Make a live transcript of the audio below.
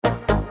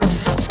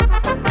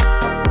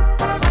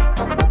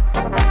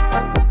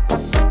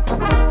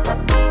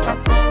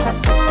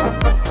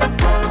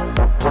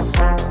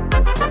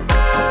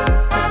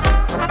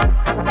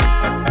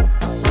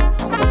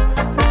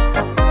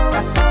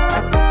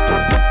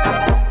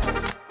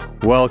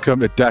Welcome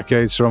to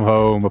Decades from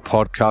Home, a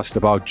podcast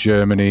about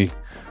Germany.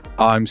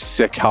 I'm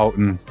Sick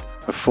Houghton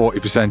of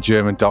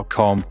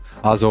 40%German.com.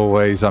 As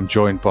always, I'm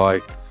joined by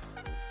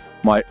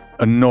my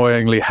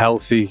annoyingly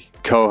healthy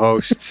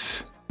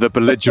co-hosts, the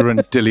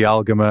belligerent Dilly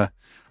Algemer,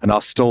 and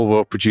our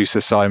stalwart producer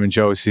Simon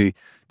Josie,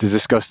 to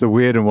discuss the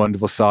weird and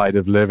wonderful side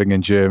of living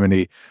in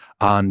Germany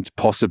and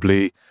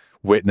possibly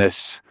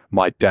witness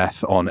my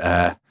death on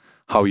air.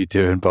 How are you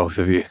doing, both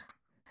of you?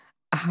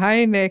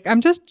 Hi, Nick. I'm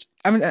just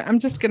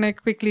gonna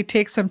quickly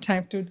take some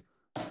time to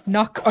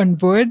knock on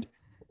wood.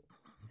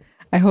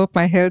 I hope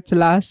my health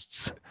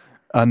lasts.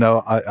 I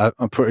know.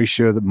 I'm pretty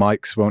sure the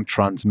mics won't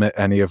transmit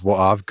any of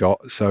what I've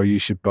got, so you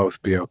should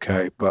both be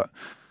okay. But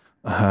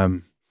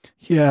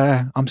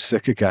yeah, I'm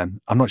sick again.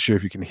 I'm not sure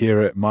if you can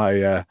hear it.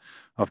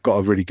 I've got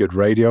a really good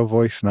radio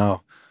voice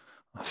now.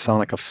 I sound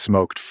like I've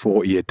smoked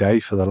 40 a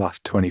day for the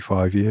last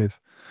 25 years.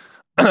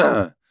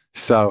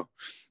 So,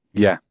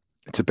 yeah,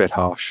 it's a bit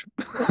harsh.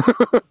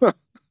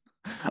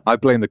 I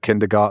blame the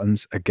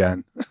kindergartens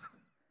again.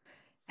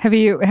 Have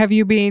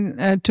you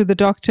been to the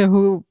doctor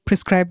who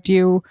prescribed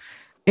you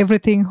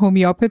everything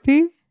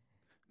homeopathy?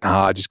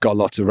 Nah, I just got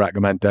lots of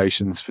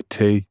recommendations for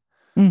tea.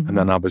 Mm-hmm. And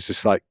then I was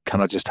just like,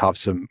 can I just have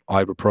some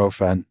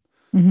ibuprofen?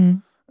 Mm-hmm.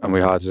 And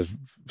we had a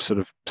sort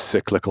of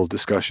cyclical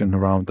discussion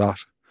around that.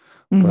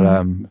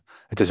 Mm-hmm. But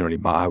it doesn't really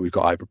matter. We've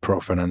got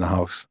ibuprofen in the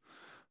house.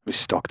 We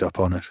stocked up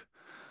on it.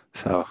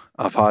 So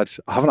I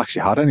haven't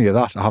actually had any of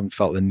that. I haven't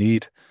felt the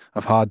need.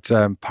 I've had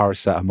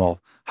paracetamol,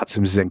 had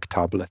some zinc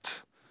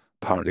tablets.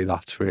 Apparently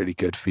that's really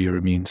good for your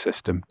immune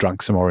system.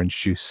 Drank some orange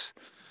juice.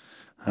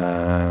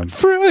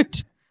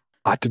 Fruit!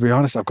 To be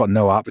honest, I've got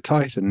no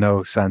appetite and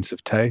no sense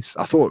of taste.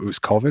 I thought it was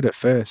COVID at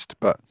first,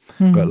 but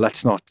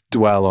let's not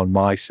dwell on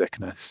my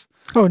sickness.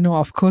 Oh no,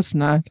 of course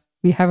not.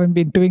 We haven't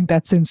been doing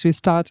that since we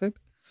started.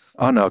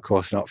 Oh no, of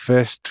course not.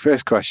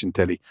 First question,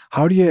 Dilly.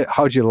 How do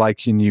you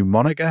like your new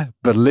moniker,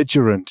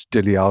 belligerent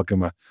Dilly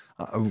Algemer?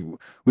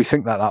 We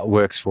think that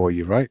works for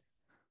you, right?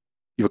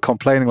 You were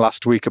complaining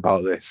last week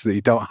about this, that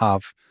you don't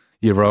have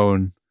your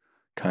own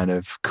kind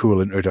of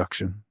cool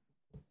introduction.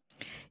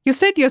 You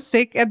said you're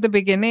sick at the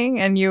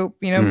beginning, and you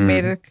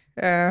made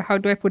a how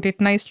do I put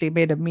it nicely?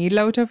 Made a meal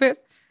out of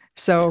it.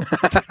 So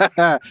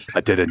I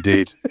did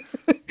indeed.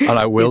 And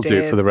I will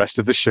do for the rest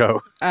of the show.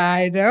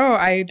 I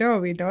know,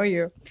 we know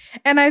you.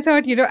 And I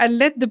thought, I'll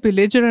let the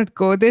belligerent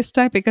go this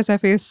time because I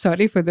feel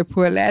sorry for the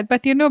poor lad,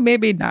 but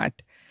maybe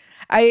not.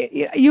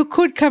 You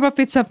could come up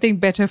with something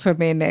better for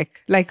me, Nick,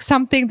 like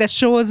something that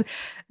shows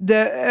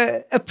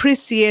the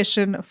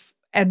appreciation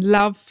and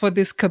love for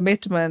this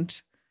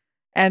commitment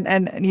and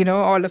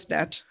all of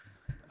that.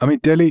 I mean,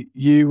 Dilly,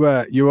 you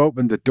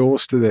opened the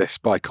doors to this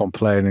by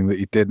complaining that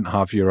you didn't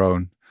have your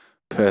own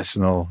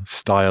personal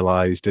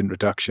stylized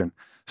introduction.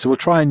 So we'll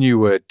try a new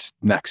word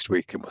next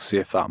week and we'll see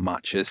if that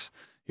matches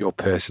your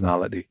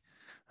personality.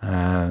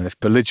 If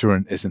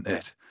belligerent isn't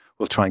it,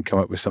 we'll try and come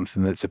up with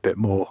something that's a bit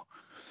more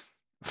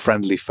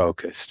friendly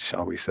focused,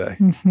 shall we say.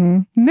 Mm-hmm.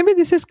 Maybe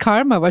this is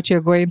karma, what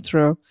you're going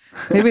through.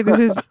 Maybe this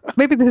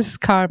is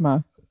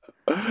karma.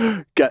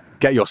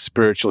 Get your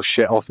spiritual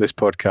shit off this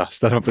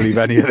podcast. I don't believe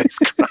any of this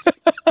crap.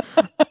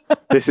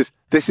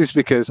 This is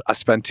because I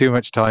spend too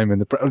much time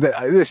in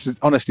this is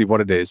honestly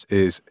what it is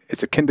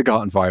it's a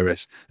kindergarten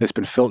virus that's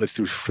been filtered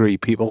through 3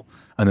 people,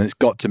 and then it's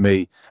got to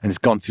me and it's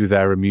gone through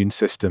their immune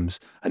systems,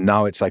 and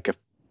now it's like a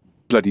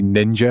bloody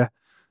ninja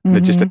and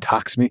it just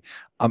attacks me.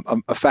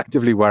 I'm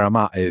effectively where I'm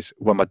at is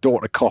when my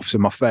daughter coughs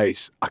in my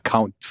face, I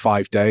count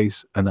 5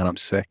 days and then I'm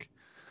sick,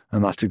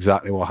 and that's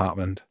exactly what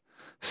happened.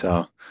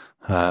 So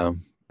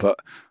but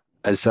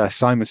as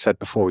Simon said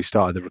before we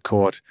started the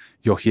record,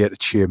 you're here to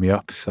cheer me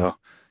up, so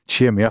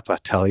cheer me up, I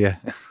tell you.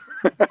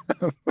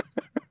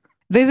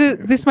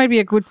 This might be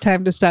a good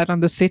time to start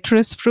on the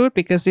citrus fruit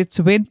because it's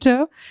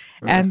winter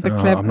and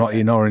I'm not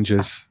eating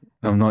oranges.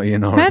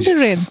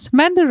 Mandarins.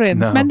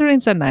 No.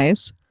 Mandarins are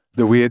nice.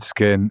 The weird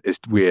skin is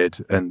weird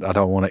and I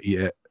don't want to eat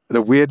it.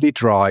 They're weirdly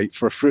dry.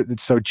 For a fruit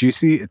that's so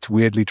juicy, it's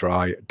weirdly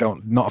dry.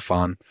 Not a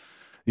fan.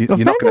 You're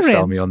not going to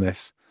sell me on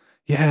this.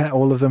 Yeah,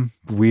 all of them.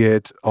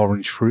 Weird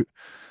orange fruit.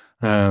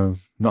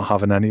 Not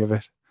having any of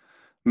it.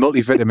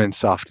 Multivitamin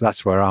saft,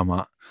 that's where I'm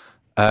at.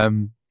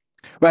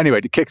 But anyway,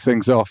 to kick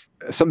things off,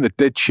 something that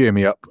did cheer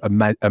me up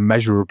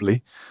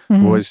immeasurably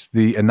was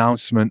the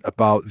announcement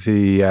about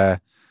the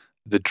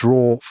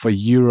draw for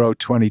Euro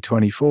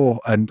 2024,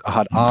 and I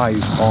had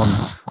eyes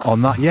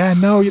on that. Yeah,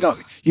 no, you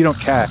don't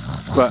care,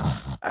 but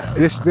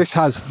this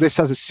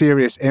has a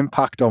serious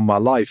impact on my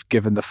life,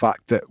 given the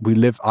fact that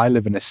I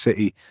live in a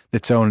city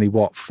that's only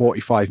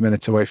 45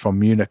 minutes away from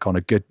Munich on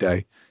a good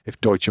day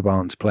if Deutsche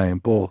Bahn's playing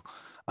ball,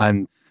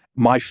 and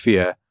my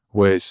fear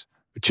was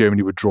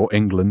Germany would draw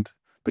England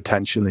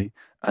potentially,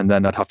 and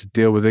then I'd have to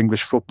deal with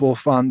English football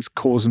fans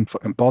causing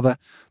fucking bother.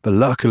 But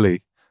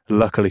luckily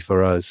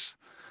for us,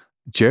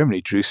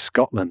 Germany drew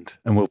Scotland,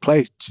 and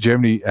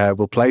Germany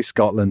will play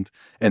Scotland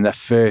in their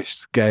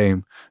first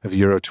game of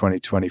Euro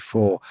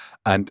 2024.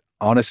 And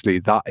honestly,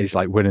 that is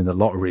like winning the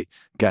lottery,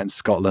 getting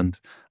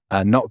Scotland.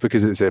 And not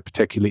because it's a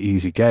particularly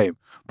easy game,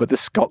 but the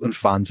Scotland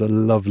fans are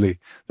lovely.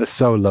 They're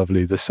so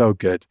lovely. They're so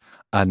good.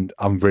 And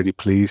I'm really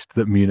pleased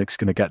that Munich's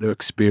going to get to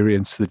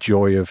experience the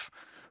joy of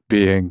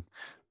being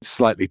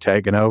slightly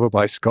taken over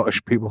by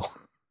Scottish people.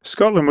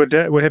 Scotland would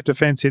have to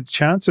fancy its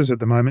chances at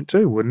the moment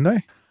too, wouldn't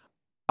they?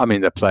 I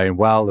mean, they're playing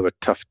well. They're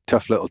a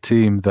tough little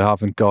team. They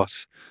haven't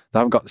got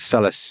the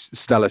stellar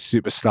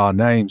superstar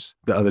names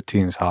that other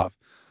teams have,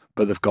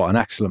 but they've got an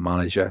excellent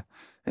manager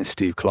in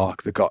Steve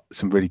Clarke. They've got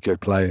some really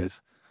good players,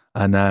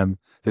 and they've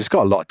just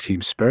got a lot of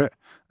team spirit,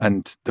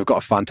 and they've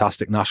got a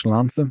fantastic national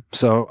anthem.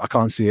 So I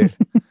can't see it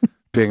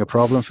being a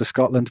problem for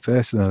Scotland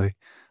personally.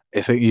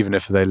 I think even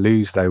if they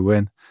lose, they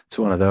win. It's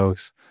one of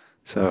those.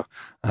 So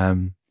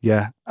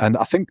yeah, and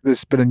I think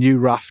there's been a new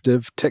raft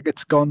of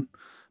tickets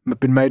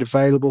been made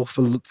available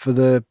for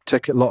the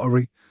ticket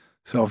lottery.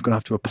 So I'm going to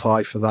have to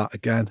apply for that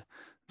again,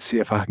 see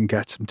if I can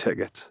get some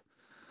tickets.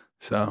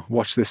 So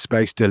watch this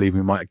space, Dilly.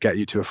 We might get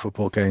you to a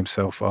football game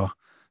so far,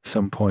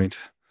 some point.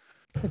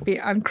 Maybe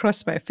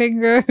uncross my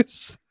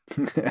fingers.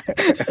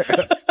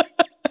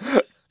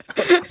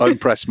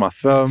 Unpress my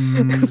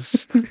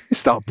thumbs,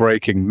 start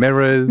breaking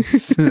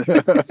mirrors,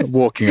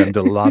 walking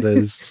under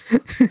ladders.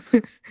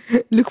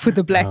 Look for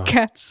the black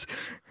cats.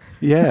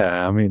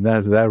 Yeah, I mean,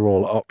 they're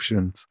all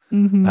options.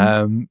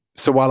 Mm-hmm.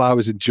 So while I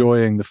was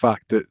enjoying the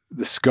fact that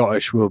the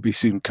Scottish will be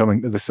soon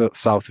coming to the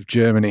south of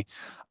Germany,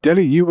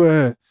 Dilly, you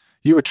were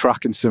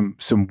tracking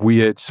some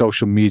weird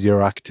social media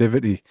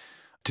activity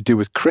to do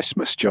with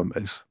Christmas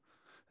jumpers.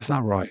 Is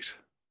that right?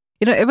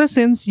 Ever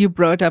since you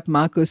brought up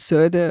Markus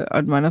Söder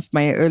on one of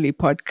my early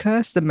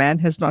podcasts, the man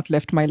has not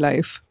left my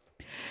life.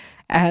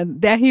 And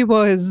there he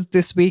was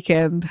this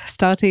weekend,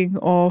 starting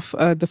off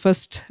the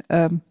first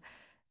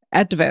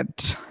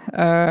Advent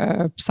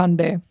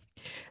Sunday.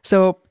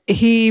 So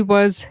he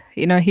was,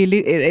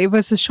 it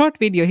was a short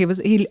video.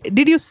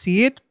 Did you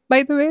see it,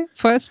 by the way,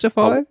 first of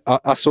all?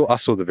 I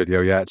saw the video,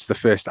 yeah. It's the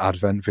first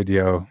Advent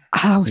video.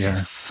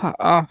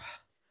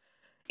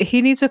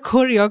 He needs a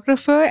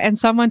choreographer and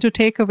someone to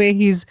take away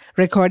his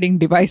recording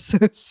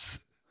devices.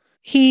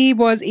 He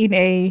was in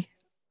a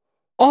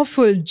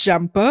awful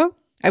jumper.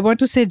 I want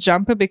to say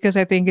jumper because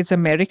I think it's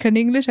American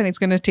English and it's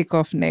going to tick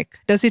off neck.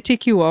 Does it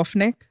tick you off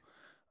neck?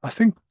 I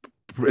think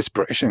it's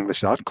British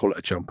English. I'd call it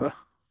a jumper.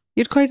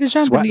 You'd call it a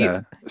jumper?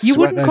 Sweater. You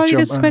wouldn't call jumper.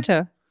 it a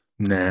sweater?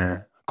 Nah,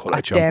 call it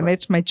a jumper. Damn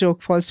it, my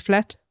joke falls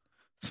flat.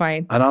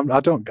 Fine. And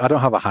I don't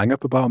have a hang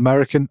up about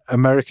American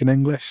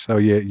English, so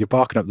you're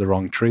barking up the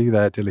wrong tree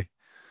there, Dilly.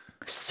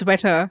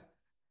 Sweater.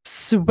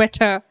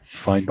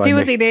 Fine by me. He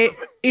was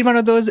in one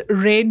of those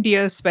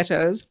reindeer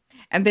sweaters.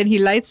 And then he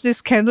lights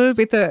this candle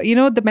with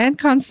the man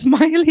can't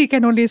smile, he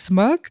can only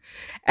smirk.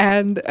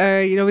 And,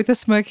 with a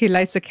smirk, he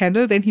lights a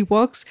candle. Then he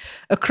walks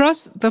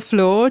across the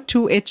floor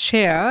to a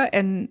chair.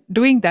 And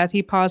doing that,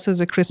 he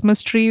passes a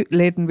Christmas tree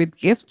laden with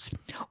gifts.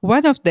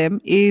 One of them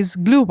is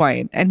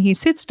glühwein. And he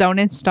sits down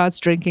and starts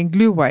drinking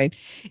glühwein.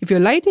 If you're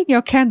lighting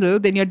your candle,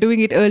 then you're doing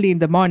it early in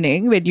the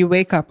morning when you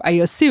wake up, I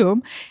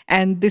assume.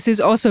 And this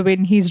is also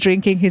when he's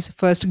drinking his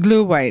first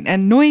glühwein.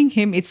 And knowing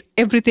him,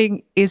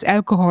 everything is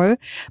alcohol.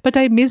 But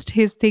I missed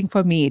his thing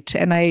for meat,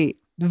 and I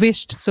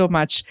wished so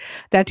much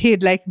that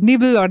he'd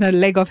nibble on a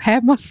leg of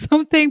ham or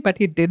something, but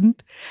he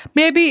didn't.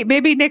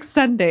 Maybe next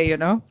Sunday, I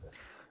know,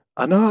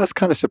 I was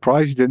kind of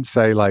surprised you didn't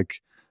say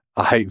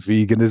I hate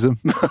veganism.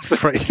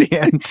 That's right at the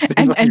end.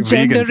 and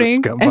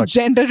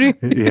gendering.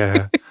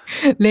 Yeah.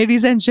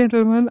 Ladies and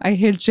gentlemen, I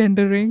hate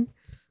gendering.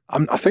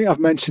 I think I've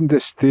mentioned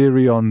this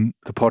theory on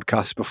the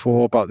podcast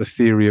before about the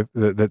theory of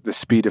the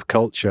speed of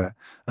culture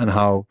and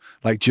how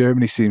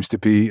Germany seems to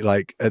be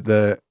at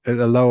the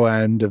low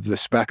end of the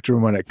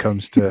spectrum when it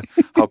comes to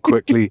how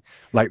quickly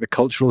the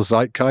cultural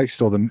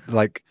zeitgeist or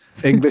the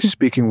English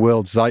speaking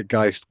world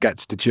zeitgeist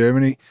gets to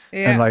Germany.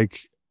 Yeah.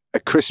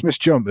 And Christmas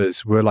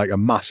jumpers were a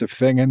massive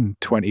thing in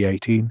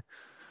 2018,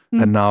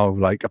 and now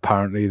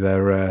apparently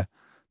they're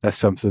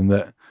something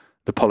that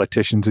the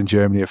politicians in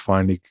Germany have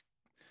finally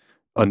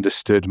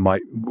understood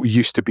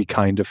used to be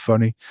kind of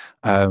funny.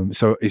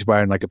 So he's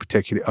wearing a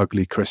particularly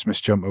ugly Christmas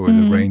jumper with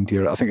a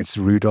reindeer. I think it's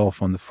Rudolph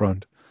on the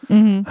front.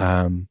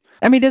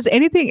 Mm-hmm. Does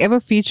anything ever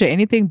feature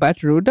anything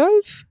but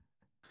Rudolph?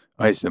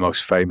 He's the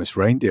most famous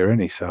reindeer, isn't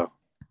he? So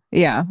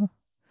yeah,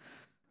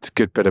 it's a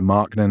good bit of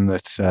marketing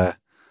that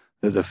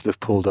they've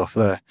pulled off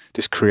there,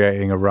 just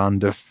creating a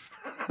random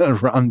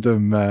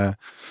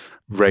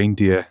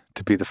reindeer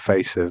to be the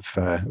face of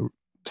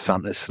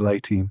Santa's sleigh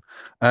team.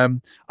 I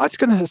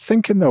was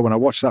thinking though when I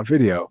watched that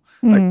video,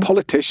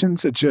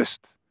 politicians are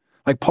just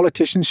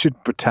politicians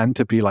should pretend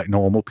to be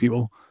normal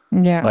people.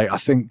 Yeah. I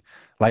think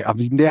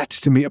I've yet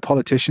to meet a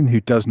politician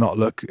who does not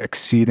look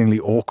exceedingly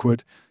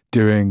awkward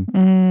doing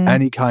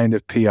any kind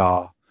of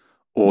PR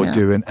or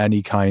doing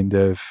any kind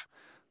of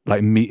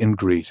meet and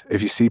greet.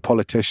 If you see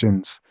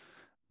politicians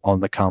on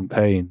the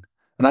campaign,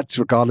 and that's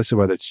regardless of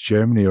whether it's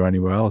Germany or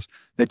anywhere else,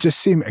 they just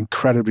seem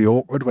incredibly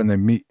awkward when they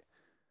meet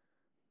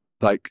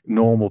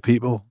normal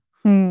people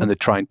and they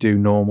try and do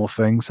normal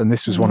things. And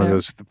this was one of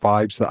those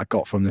vibes that I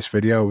got from this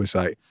video was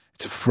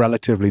it's a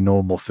relatively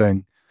normal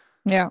thing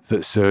that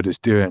Söder's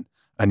doing.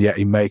 and yet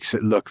he makes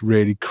it look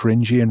really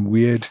cringy and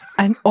weird.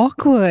 And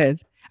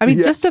awkward. I mean,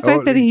 Yeah, just the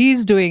fact that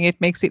he's doing it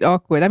makes it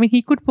awkward. I mean,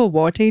 he could pour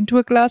water into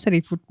a glass and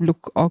it would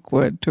look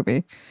awkward to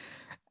me.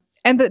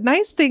 And the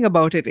nice thing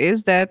about it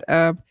is that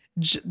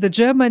the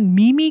German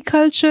meme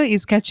culture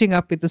is catching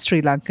up with the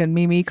Sri Lankan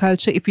meme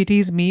culture. If it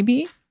is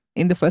meme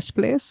in the first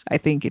place, I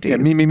think it is.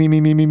 Yeah,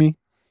 me.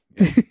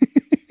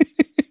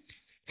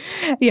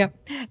 Yeah.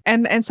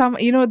 And some,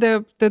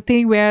 the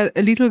thing where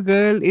a little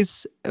girl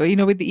is,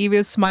 with the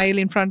evil smile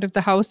in front of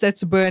the house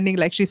that's burning,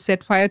 like she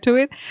set fire to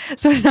it.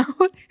 So now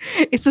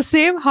it's the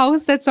same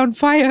house that's on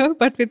fire,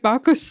 but with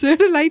Marcus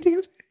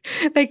lighting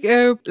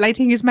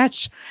his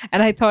match.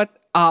 And I thought,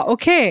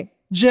 okay,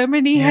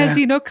 Germany has,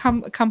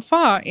 come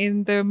far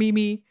in the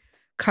meme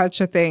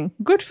culture thing.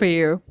 Good for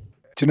you.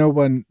 Do you know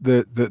when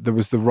there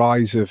was the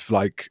rise of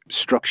like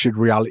structured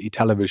reality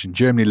television?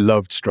 Germany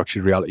loved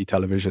structured reality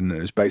television.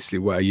 It was basically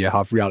where you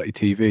have reality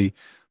TV,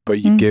 but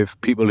you give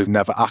people who've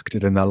never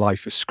acted in their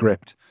life a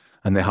script,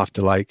 and they have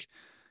to like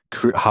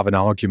have an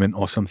argument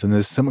or something.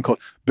 There's something called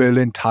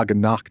Berlin Tag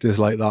and Nacht is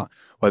like that,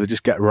 where they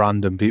just get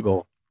random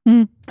people,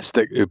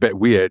 stick a bit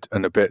weird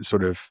and a bit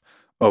sort of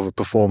over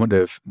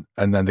performative,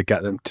 and then they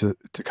get them to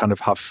kind of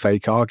have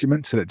fake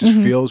arguments, and it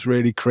just feels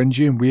really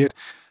cringy and weird.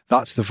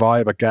 That's the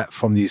vibe I get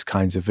from these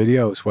kinds of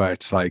videos, where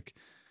it's like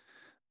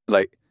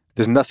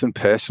there's nothing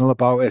personal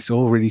about it. It's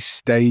all really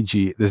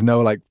stagey. There's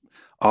no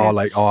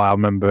I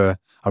remember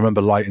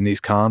lighting these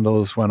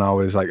candles when I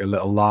was like a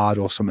little lad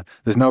or something.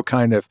 There's no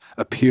kind of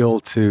appeal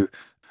to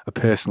a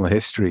personal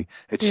history.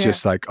 It's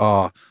just like,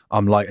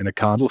 I'm lighting a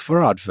candle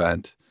for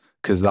Advent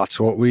because that's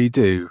what we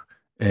do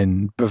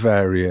in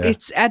Bavaria.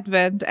 It's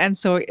Advent, and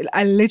so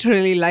I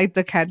literally light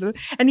the candle.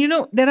 And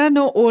there are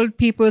no old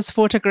people's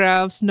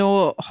photographs,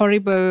 no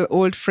horrible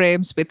old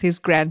frames with his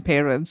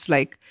grandparents,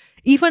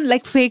 even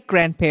fake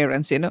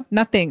grandparents,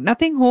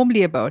 nothing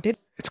homely about it.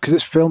 It's because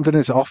it's filmed in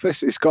his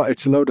office.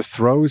 It's a load of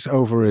throws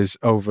over his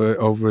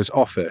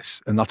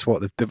office, and that's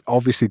what they've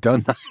obviously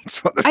done.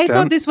 That's what they've done. I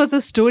thought this was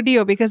a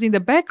studio because in the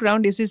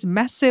background is this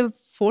massive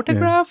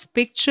photograph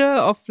picture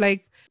of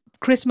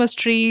Christmas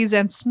trees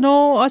and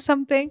snow or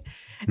something.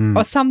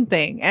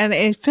 And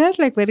it felt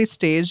like very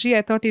stagey.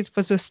 I thought it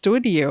was a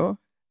studio.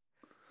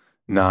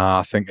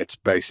 Nah, I think it's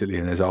basically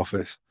in his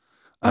office.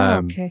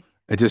 Okay.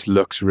 It just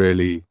looks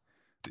really,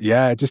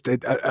 I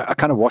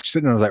kind of watched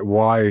it and I was like,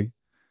 why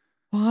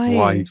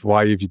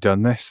have you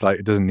done this? Like,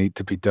 it doesn't need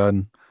to be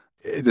done.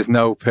 There's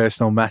no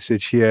personal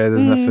message here.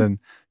 There's nothing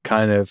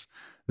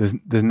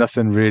there's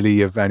nothing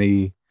really of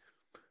any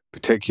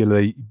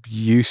particular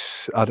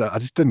use. I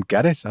just didn't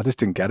get it. I just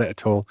didn't get it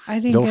at all.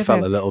 It all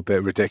felt a little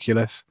bit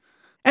ridiculous.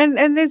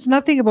 And there's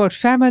nothing about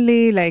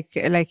family,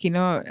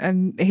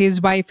 and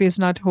his wife is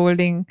not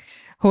holding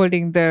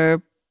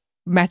the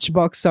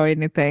matchbox or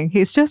anything.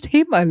 It's just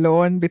him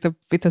alone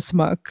with a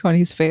smirk on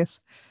his face.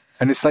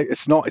 And it's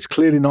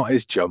clearly not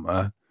his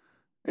jumper.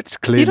 It's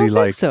clearly you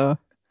don't think so?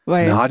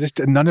 Why? No,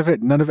 none of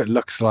it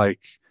looks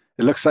like.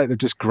 It looks like they've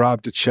just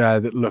grabbed a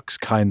chair that looks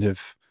kind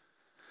of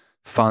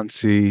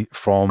fancy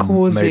from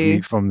cozy.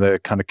 Maybe from the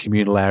kind of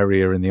communal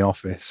area in the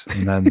office,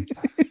 and then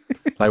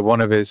like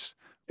one of his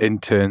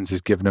interns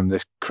is giving him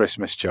this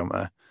Christmas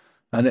jumper,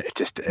 and it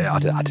just I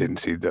didn't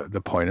see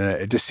the point in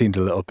it. It just seemed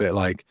a little bit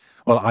like,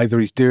 well, either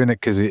he's doing it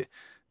because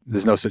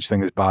there's no such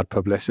thing as bad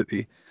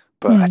publicity,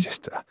 but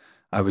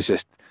I was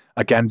just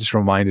again just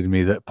reminded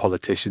me that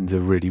politicians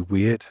are really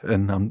weird,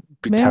 and I'm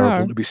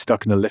terrible to be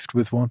stuck in a lift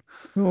with one.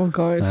 Oh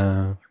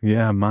God.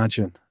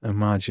 Imagine.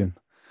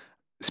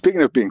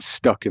 Speaking of being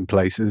stuck in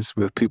places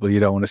with people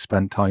you don't want to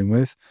spend time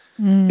with,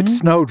 it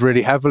snowed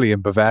really heavily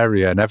in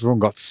Bavaria and everyone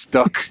got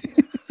stuck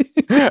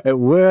at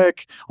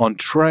work, on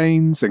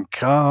trains and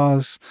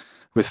cars,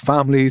 with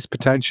families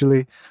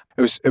potentially.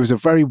 It was a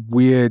very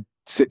weird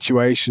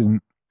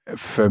situation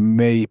for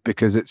me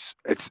because it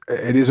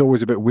is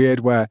always a bit weird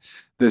where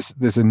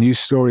there's a news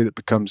story that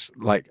becomes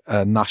like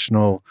a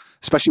national,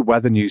 especially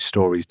weather news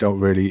stories don't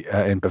really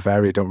in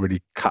Bavaria don't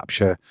really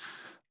capture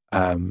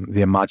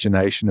the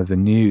imagination of the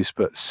news,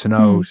 but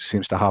snow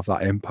seems to have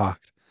that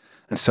impact.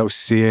 And so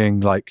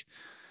seeing large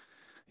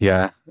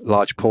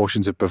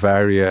portions of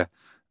Bavaria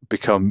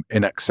become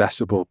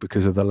inaccessible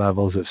because of the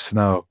levels of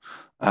snow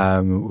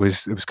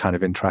was kind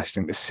of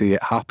interesting to see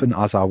it happen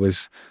as I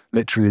was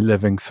literally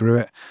living through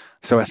it.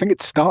 So I think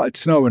it started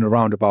snowing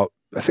I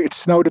think it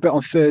snowed a bit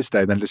on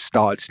Thursday, then it just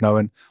started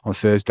snowing on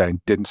Thursday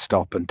and didn't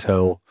stop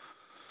until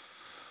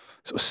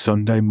sort of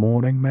Sunday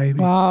morning maybe.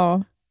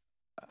 Wow.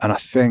 And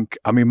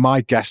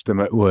my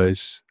guesstimate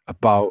was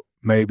about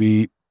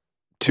maybe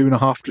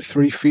 2.5 to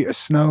 3 feet of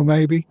snow,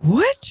 maybe.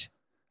 What?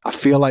 I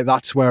feel like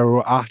that's where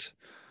we're at.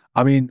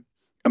 I mean,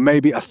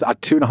 maybe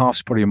 2.5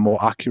 is probably more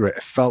accurate.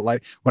 It felt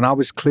like when I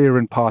was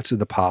clearing parts of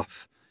the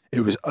path, it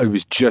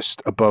was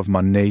just above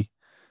my knee,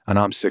 and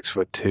I'm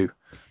 6'2".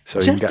 So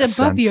just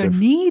above your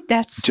knee?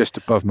 That's just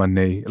above my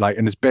knee. Like,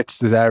 and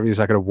there's areas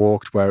I could have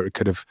walked where it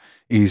could have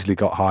easily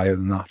got higher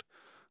than that.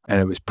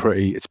 And it was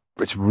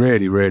it's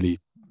really, really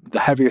the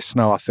heaviest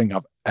snow I think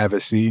I've ever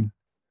seen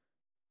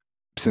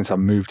since I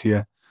moved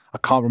here. I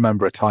can't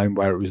remember a time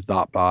where it was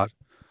that bad.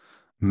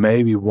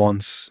 Maybe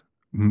once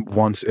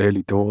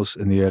early doors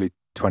in the early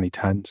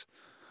 2010s,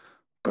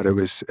 but it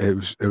was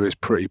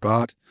pretty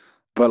bad.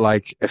 But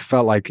like, it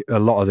felt like a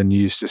lot of the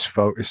news just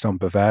focused on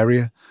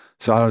Bavaria.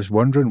 So I was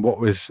wondering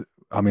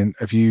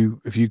have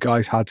you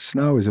guys had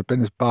snow? Has it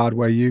been as bad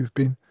where you've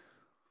been?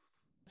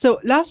 So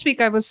last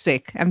week I was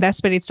sick, and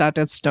that's when it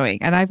started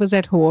snowing, and I was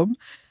at home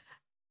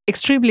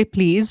extremely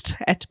pleased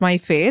at my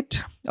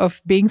fate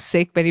of being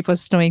sick when it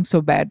was snowing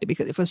so badly,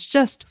 because it was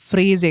just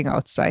freezing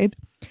outside.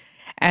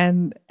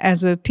 And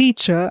as a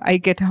teacher, I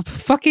get up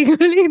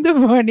fucking early in the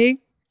morning,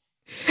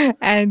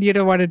 and you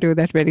don't want to do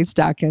that when it's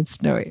dark and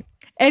snowy.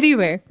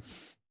 Anyway,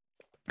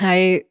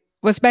 I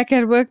was back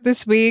at work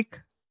this week,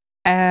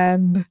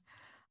 and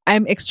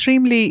I'm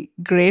extremely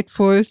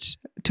grateful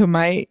to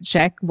my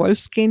Jack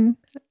Wolfskin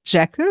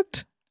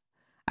jacket.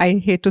 I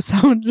hate to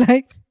sound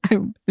like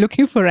I'm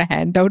looking for a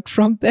handout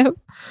from them.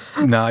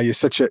 No, you're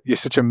such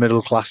a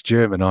middle class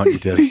German, aren't you,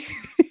 Dilly?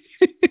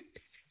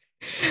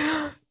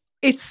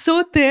 It's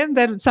so thin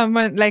that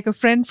someone, like a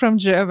friend from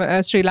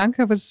Sri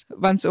Lanka, was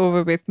once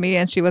over with me,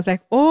 and she was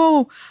like,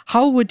 "Oh,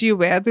 how would you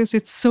wear this?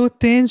 It's so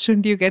thin.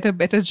 Shouldn't you get a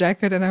better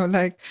jacket?" And I was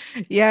like,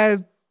 "Yeah,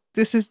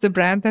 this is the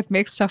brand that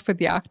makes stuff for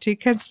the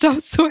Arctic and stuff,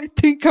 so I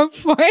think I'm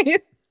fine."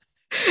 And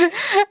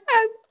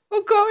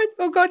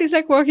oh God, he's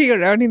like walking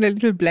around in a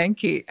little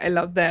blankie. I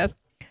love that.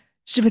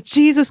 But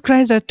Jesus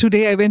Christ,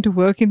 today I went to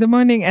work in the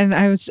morning, and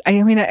I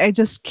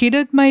just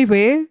skidded my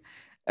way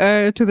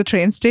to the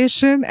train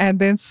station, and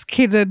then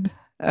skid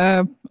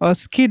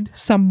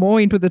some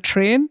more into the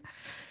train.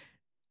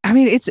 I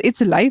mean,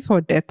 it's a life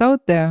or death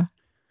out there.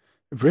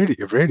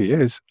 It really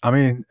is. I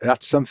mean,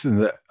 that's something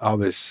that I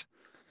was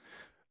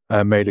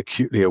made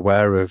acutely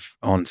aware of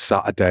on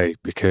Saturday,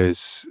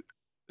 because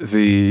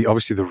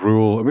obviously the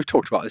rule, and we've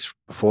talked about this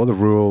before, the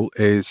rule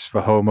is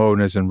for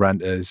homeowners and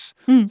renters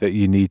that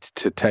you need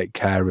to take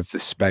care of the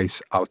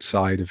space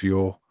outside of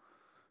your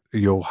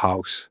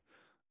house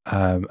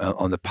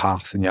on the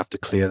path, and you have to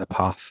clear the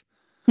path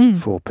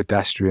for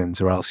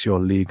pedestrians, or else you're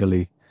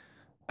legally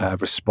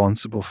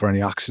responsible for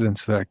any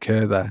accidents that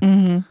occur there.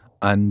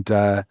 And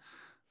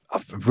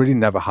I've really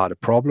never had a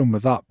problem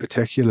with that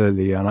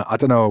particularly, and I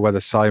don't know whether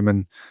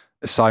Simon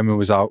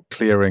was out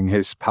clearing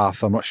his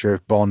path. I'm not sure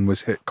if Bon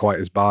was hit quite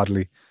as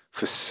badly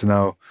for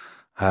snow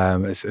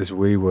as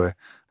we were.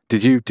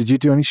 Did you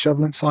do any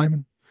shoveling,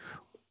 Simon?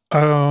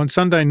 On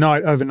Sunday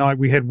night, overnight,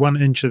 we had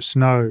 1 inch of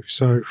snow.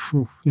 So,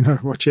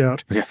 watch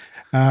out. Yeah.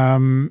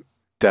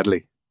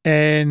 Deadly.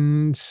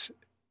 And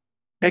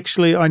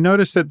actually, I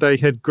noticed that they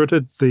had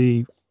gritted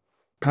the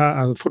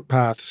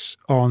footpaths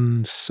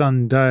on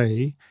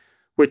Sunday,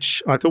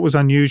 which I thought was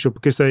unusual,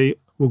 because they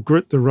will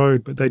grit the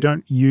road, but they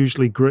don't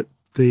usually grit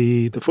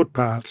the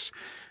footpaths.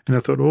 And I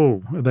thought,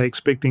 oh, are they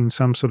expecting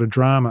some sort of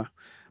drama?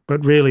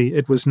 But really,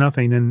 it was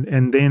nothing.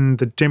 And then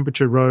the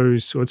temperature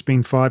rose. So it's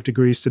been 5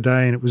 degrees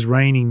today, and it was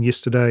raining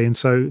yesterday. And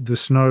so the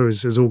snow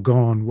is all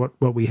gone,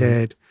 what we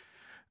had.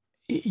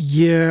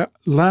 Yeah,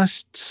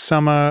 last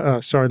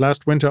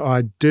winter,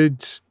 I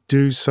did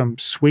do some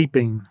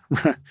sweeping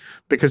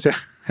because our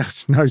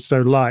snow's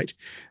so light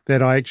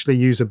that I actually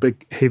use a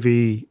big,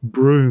 heavy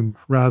broom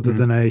rather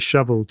than a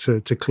shovel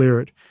to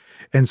clear it.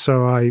 And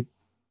so I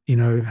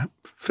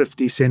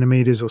 50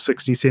 centimeters or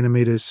 60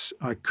 centimeters,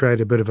 I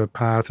create a bit of a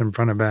path in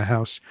front of our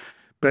house.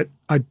 But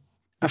a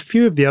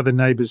few of the other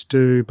neighbors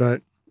do,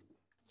 but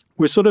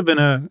we're sort of in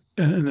a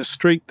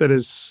street that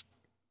is,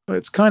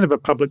 it's kind of a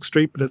public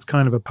street, but it's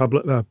kind of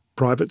a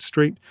private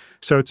street.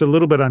 So it's a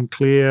little bit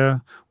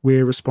unclear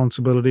where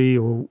responsibility,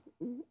 or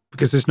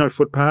because there's no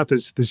footpath,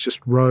 there's just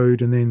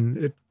road, and then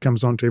it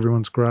comes onto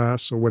everyone's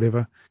grass or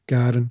whatever,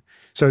 garden.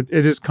 So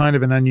it is kind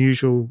of an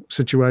unusual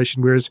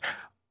situation, whereas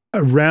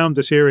around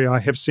this area, I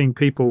have seen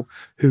people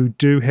who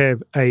do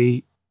have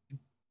a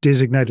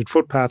designated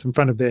footpath in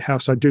front of their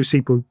house. I do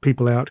see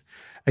people out.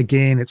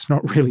 Again, it's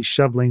not really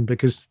shoveling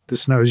because the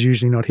snow is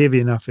usually not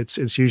heavy enough.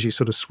 It's usually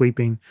sort of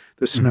sweeping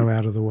the snow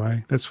out of the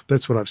way.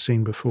 That's what I've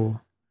seen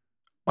before.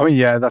 I mean,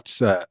 yeah,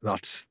 that's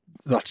not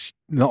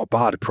a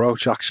bad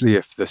approach actually.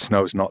 If the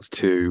snow's not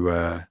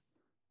too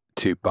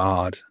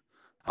bad,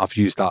 I've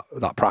used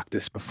that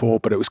practice before,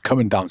 but it was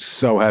coming down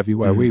so heavy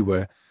where we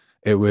were.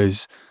 It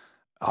was,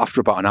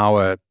 after about an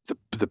hour,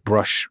 the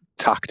brush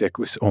tactic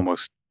was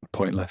almost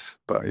pointless.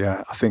 But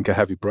yeah, I think a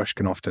heavy brush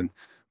can often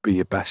be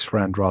your best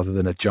friend rather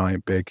than a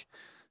giant big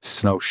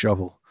snow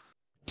shovel.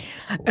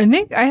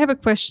 Nick, I have a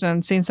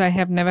question, since I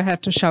have never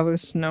had to shovel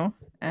snow.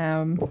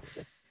 So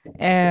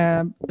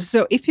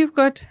if you've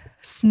got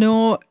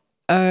snow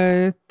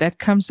that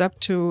comes up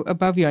to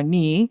above your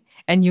knee,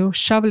 and you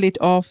shovel it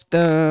off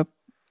the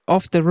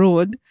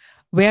road,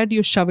 where do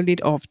you shovel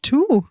it off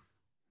to?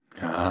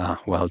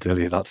 Well,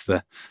 Dilly, that's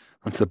the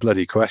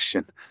bloody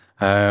question.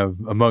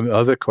 Among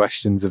other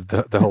questions of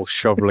the whole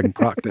shoveling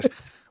practice,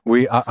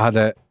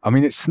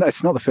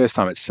 it's not the first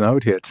time it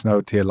snowed here. It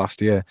snowed here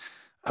last year,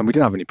 and we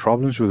didn't have any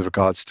problems with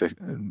regards to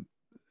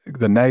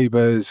the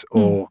neighbours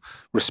or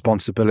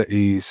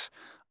responsibilities.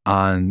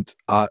 And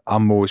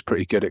I'm always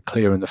pretty good at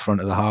clearing the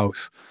front of the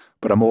house.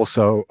 but I'm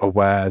also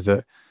aware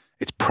that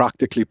it's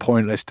practically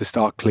pointless to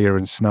start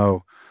clearing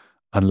snow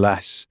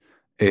unless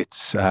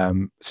it's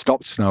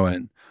stopped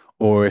snowing,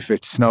 or if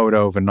it snowed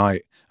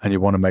overnight and you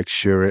want to make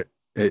sure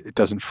it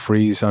doesn't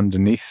freeze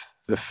underneath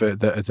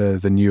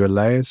the newer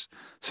layers.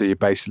 So you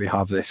basically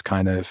have this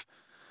kind of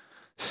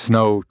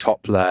snow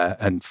top layer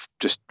and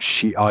just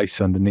sheet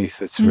ice underneath.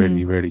 That's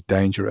really, really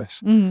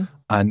dangerous.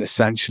 And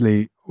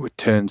essentially, it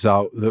turns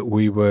out that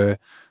we were,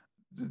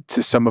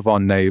 to some of our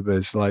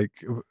neighbors,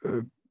 like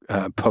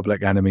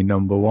public enemy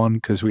number one,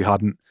 because we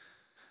hadn't.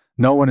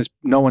 No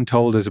one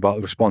told us about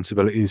the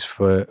responsibilities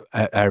for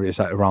areas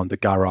around the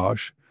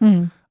garage,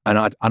 and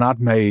I'd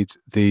made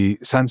the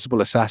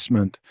sensible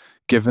assessment,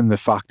 given the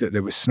fact that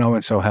it was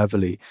snowing so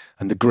heavily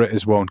and the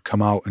gritters won't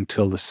come out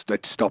until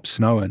it stops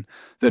snowing,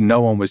 that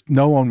no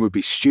one would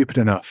be stupid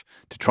enough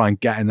to try and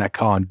get in their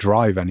car and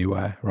drive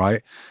anywhere,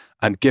 right?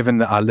 And given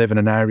that I live in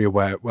an area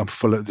where I'm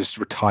full of this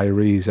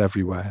retirees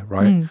everywhere,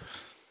 right?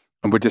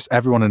 And we're just,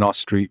 everyone in our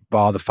street,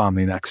 bar the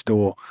family next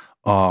door,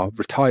 are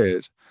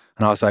retired.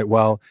 And I was like,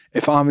 well,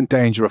 if I'm in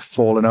danger of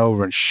falling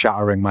over and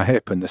shattering my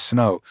hip in the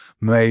snow,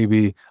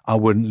 maybe I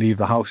wouldn't leave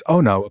the house. Oh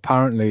no,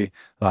 apparently,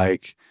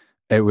 like,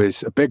 it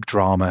was a big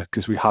drama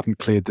because we hadn't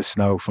cleared the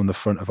snow from the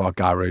front of our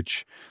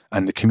garage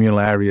and the communal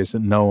areas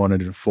that no one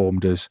had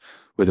informed us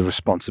were the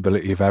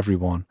responsibility of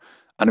everyone.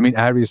 And I mean,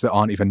 areas that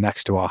aren't even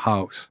next to our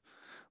house.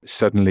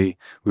 Suddenly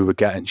we were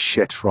getting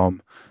shit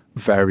from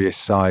various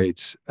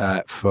sides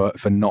for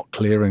not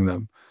clearing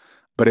them.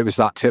 But it was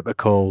that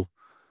typical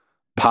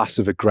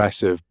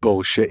passive-aggressive,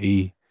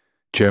 bullshitty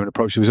German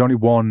approach. There was only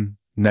one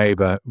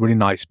neighbour, really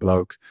nice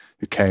bloke,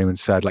 who came and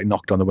said, like,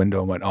 knocked on the window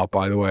and went, oh,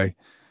 by the way,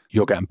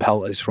 you're getting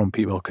pelters from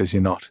people because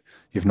you've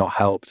not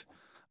helped.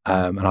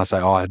 And I was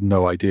like, oh, I had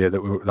no idea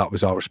that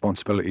was our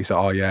responsibility. So,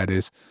 oh yeah, it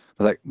is.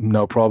 I was like,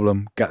 no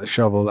problem, get the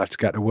shovel, let's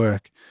get to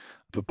work.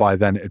 But by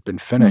then it had been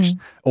finished.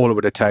 All it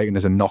would have taken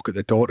is a knock at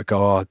the door to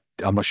go, oh,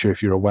 I'm not sure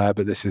if you're aware,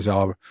 but this is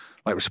our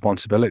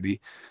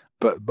responsibility.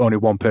 But only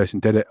one person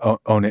did it,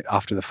 own it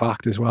after the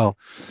fact as well.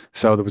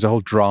 So there was a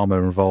whole drama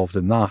involved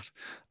in that.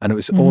 And it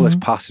was all this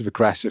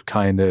passive-aggressive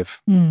kind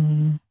of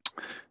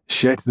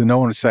shit that no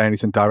one would say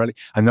anything directly.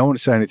 And no one would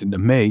say anything to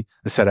me.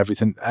 They said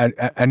everything.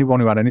 Anyone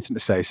who had anything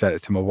to say said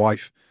it to my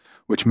wife,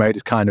 which made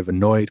us kind of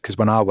annoyed because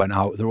when I went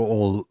out, they were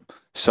all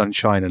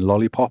sunshine and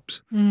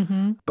lollipops.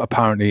 But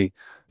apparently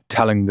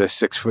telling the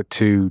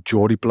 6'2"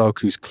 Geordie bloke,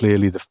 who's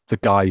clearly the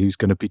guy who's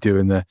going to be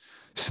doing the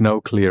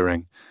snow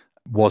clearing,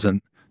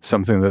 wasn't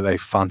something that they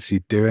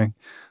fancied doing.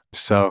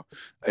 So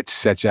it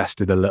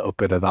suggested a little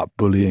bit of that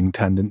bullying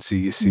tendency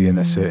you see in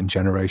a certain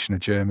generation of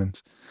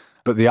Germans.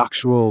 But the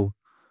actual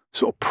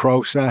sort of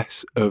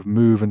process of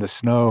moving the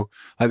snow,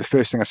 like the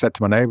first thing I said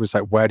to my neighbour was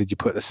like, where did you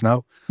put the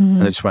snow?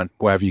 And they just went,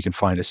 wherever you can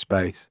find a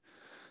space.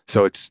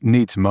 So it's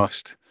needs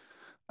must.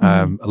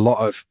 A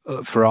lot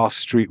of, for our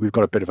street, we've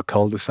got a bit of a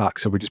cul-de-sac,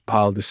 so we just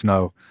piled the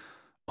snow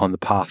on the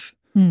path,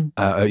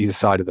 either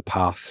side of the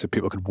path, so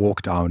people could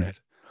walk down it.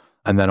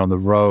 And then on the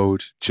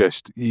road,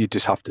 you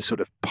just have to sort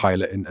of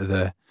pile it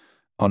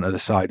onto the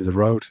side of the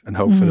road and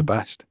hope for the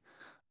best,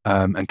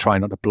 and try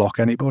not to block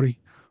anybody.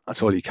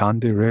 That's all you can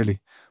do,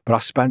 really. But I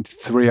spent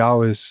 3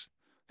 hours.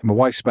 My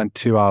wife spent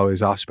 2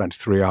 hours. I spent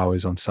 3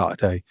 hours on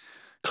Saturday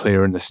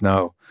clearing the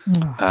snow,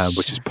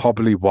 which is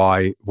probably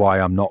why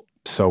I'm not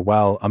so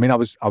well. I mean, I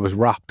was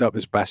wrapped up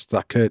as best as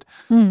I could,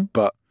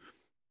 but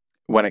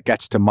when it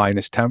gets to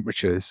minus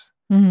temperatures,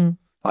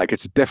 like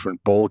it's a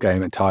different ball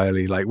game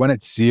entirely. Like when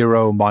it's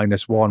 0,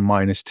 -1,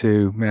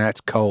 -2, yeah,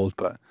 it's cold.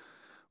 But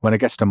when it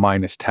gets to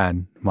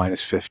 -10,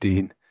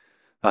 -15,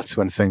 that's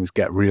when things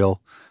get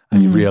real,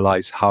 and you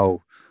realize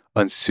how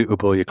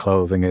unsuitable your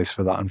clothing is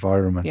for that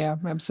environment. Yeah,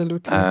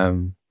 absolutely.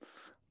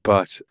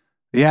 But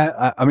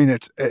yeah, I mean,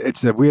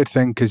 it's a weird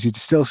thing because you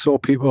still saw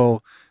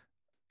people.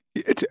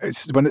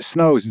 It's when it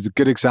snows, it's a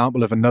good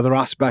example of another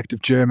aspect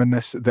of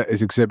Germanness that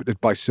is exhibited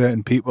by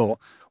certain people,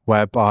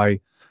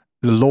 whereby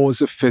the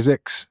laws of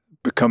physics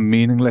become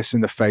meaningless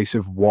in the face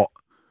of what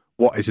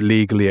is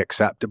legally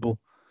acceptable.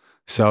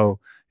 So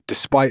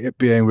despite it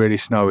being really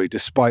snowy,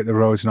 despite the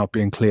roads not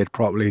being cleared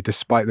properly,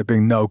 despite there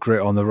being no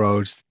grit on the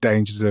roads,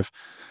 dangers of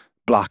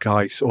black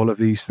ice, all of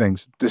these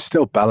things, there's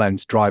still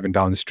bellends driving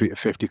down the street at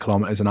 50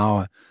 kilometers an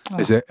hour.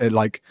 As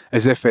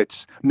if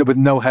it's with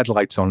no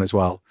headlights on as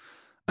well.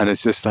 And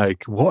it's just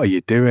like, what are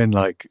you doing?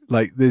 Like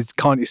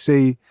can't you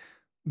see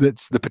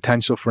that's the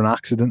potential for an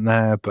accident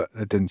there? But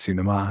it didn't seem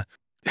to matter.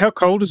 How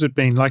cold has it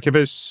been? Like if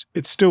it's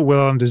still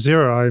well under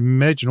zero, I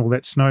imagine all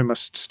that snow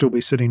must still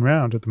be sitting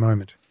around at the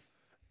moment.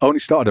 Only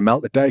started to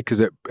melt today because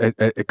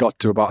it got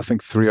to about, I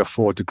think, 3 or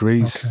 4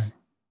 degrees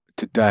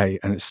today,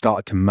 and it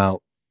started to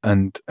melt.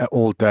 And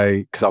all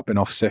day, because I've been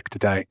off sick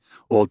today,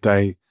 all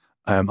day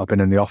I've been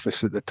in the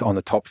office on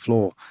the top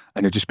floor,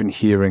 and I've just been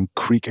hearing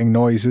creaking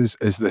noises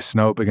as the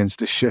snow begins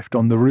to shift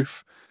on the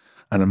roof.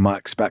 And my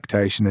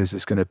expectation is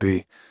there's going to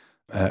be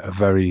a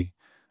very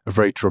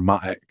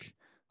dramatic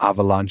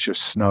avalanche of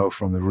snow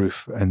from the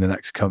roof in the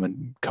next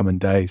coming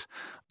days.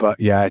 But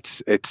yeah,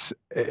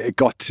 it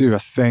got to, I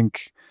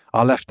think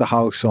I left the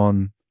house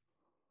on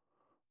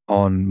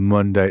on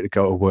Monday to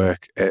go to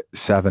work at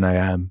 7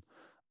 a.m.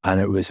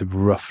 and it was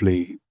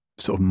roughly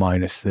sort of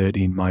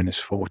 -13,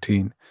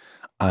 -14.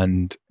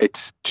 And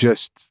it's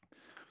just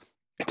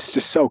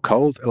so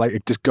cold. Like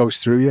it just goes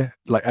through you.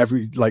 Like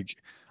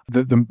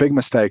the big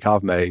mistake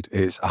I've made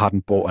is I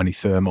hadn't bought any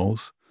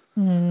thermals.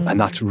 And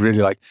that's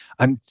really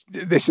and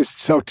this is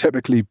so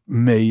typically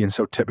me and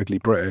so typically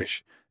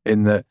British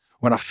in that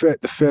when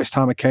the first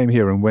time I came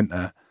here in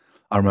winter,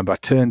 I remember I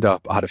turned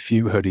up, I had a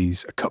few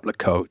hoodies, a couple of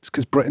coats,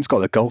 because Britain's got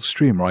the Gulf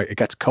Stream, right? It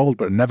gets cold,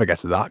 but it never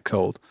gets that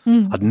cold.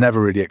 I'd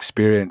never really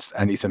experienced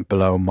anything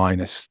below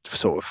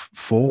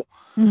 -4.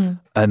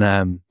 And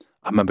I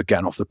remember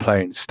getting off the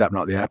plane, stepping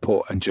out the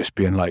airport and just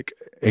being like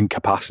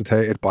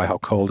incapacitated by how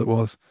cold it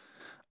was.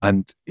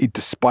 And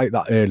despite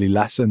that early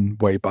lesson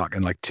way back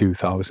in like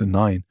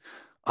 2009,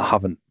 I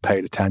haven't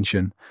paid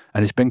attention.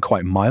 And it's been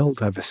quite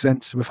mild ever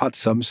since. We've had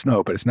some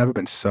snow, but it's never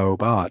been so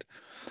bad.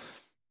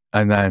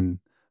 And then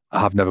I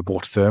have never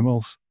bought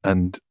thermals.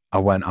 And I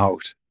went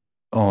out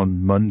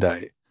on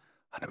Monday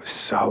and it was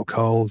so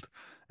cold.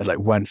 It like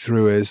went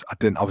through us. I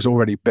was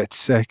already a bit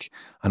sick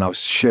and I was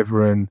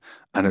shivering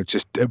and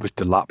it was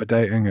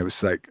dilapidating. It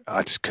was like,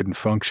 I just couldn't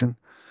function.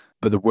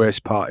 But the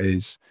worst part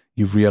is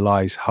you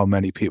realize how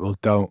many people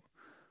don't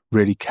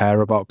really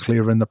care about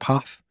clearing the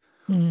path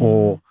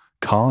or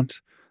can't.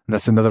 And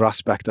that's another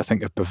aspect, I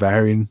think, of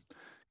Bavarian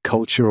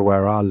culture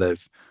where I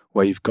live,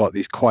 where you've got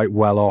these quite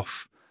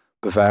well-off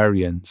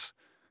Bavarians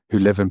who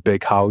live in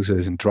big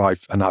houses and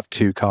drive and have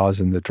 2 cars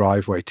in the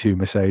driveway, 2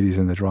 Mercedes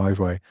in the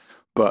driveway.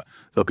 But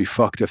they'll be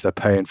fucked if they're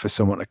paying for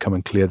someone to come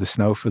and clear the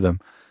snow for them.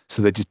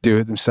 So they just do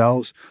it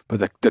themselves, but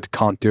they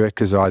can't do it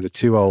because they're either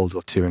too old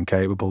or too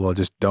incapable or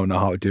just don't know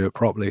how to do it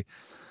properly.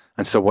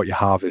 And so what you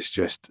have is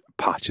just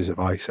patches of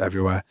ice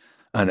everywhere.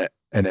 And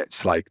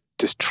it's like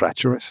just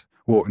treacherous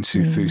walking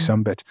through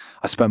some bits.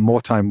 I spent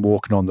more time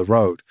walking on the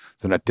road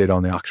than I did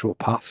on the actual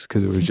paths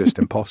because it was just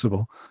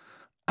impossible.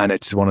 And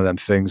it's one of them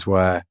things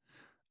where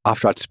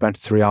after I'd spent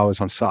 3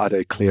 hours on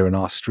Saturday clearing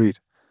our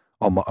street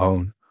on my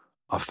own,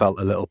 I felt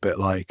a little bit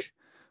like,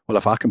 well,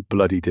 if I can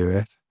bloody do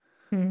it,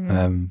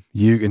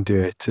 you can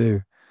do it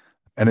too.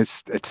 And I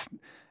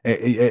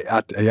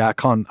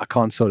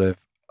can't sort of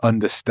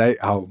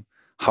understate how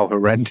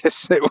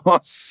horrendous it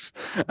was.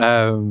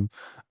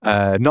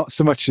 Not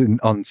so much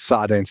on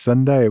Saturday and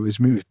Sunday. It was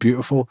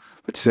beautiful,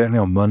 but certainly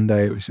on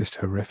Monday it was just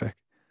horrific.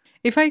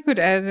 If I could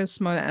add a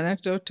small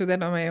anecdote to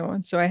that on my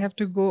own. So I have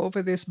to go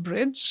over this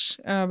bridge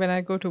when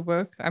I go to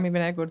work. I mean,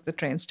 when I go to the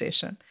train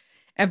station.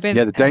 And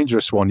the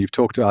dangerous one. I think you've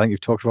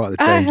talked about the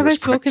dangerous have I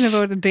spoken bridge.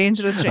 about the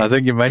dangerous I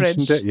think you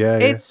mentioned bridge. it. Yeah,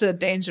 it's a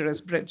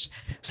dangerous bridge.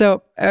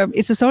 So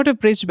it's a sort of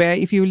bridge where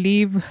if you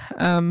leave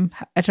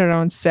at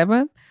around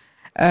 7,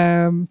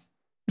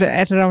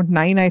 at around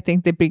 9, I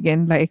think they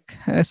begin like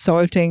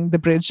salting the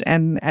bridge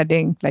and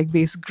adding like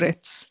these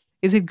grits.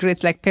 Is it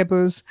grits, like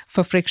pebbles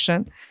for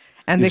friction?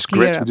 And it's they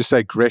clear grit. We just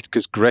say grit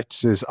because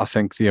grits is, I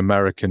think, the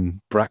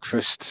American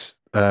breakfast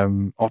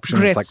option.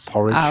 Grits. It's like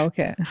porridge.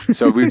 Okay.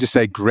 So we just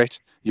say grit.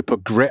 You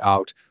put grit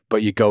out,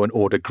 but you go and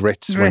order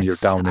grits when you're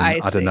down in, I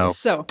don't know,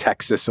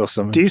 Texas or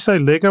something. Do you say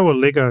Lego or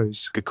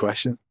Legos? Good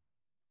question.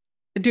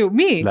 Do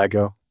me?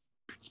 Lego.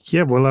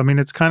 Yeah, well, I mean,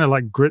 it's kind of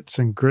like grits,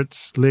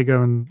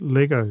 Lego and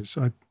Legos.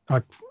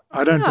 I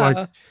don't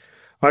like.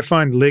 I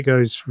find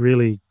Legos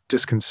really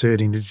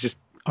disconcerting. It's just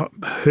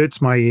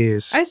hurts my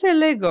ears. I say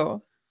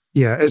Lego.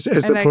 Yeah, as I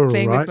the like plural,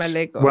 playing right? with my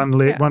Lego.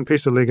 One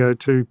piece of Lego,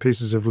 2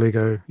 pieces of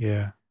Lego.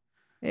 Yeah.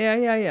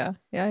 Yeah.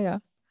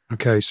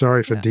 Okay,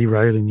 sorry for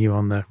derailing you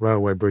on the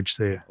railway bridge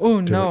there.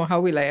 Oh no,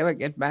 how will I ever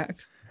get back?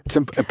 It's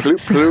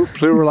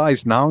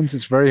pluralized nouns.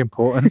 It's very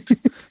important.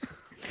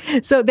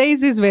 So there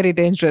is this very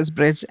dangerous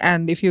bridge,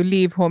 and if you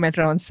leave home at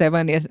around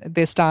 7,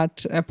 they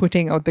start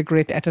putting out the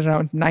grit at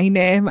around 9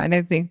 a.m. And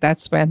I think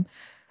that's when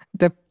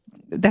the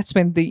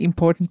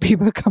important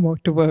people come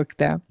out to work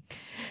there.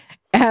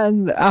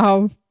 And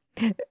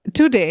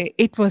today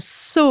it was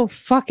so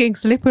fucking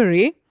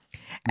slippery.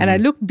 And I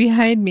looked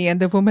behind me and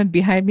the woman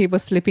behind me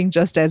was slipping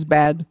just as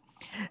bad.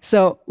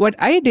 So what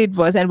I did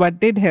was, and what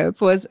did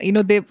help was,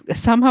 they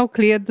somehow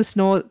cleared the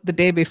snow the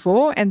day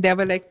before and there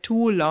were like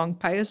 2 long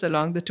piles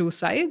along the 2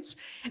 sides.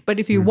 But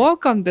if you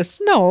walk on the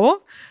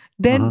snow,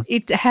 then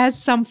it has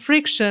some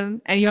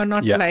friction and you're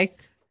not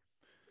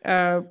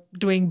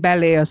doing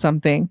ballet or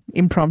something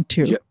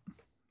impromptu. Yeah.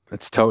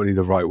 That's totally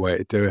the right way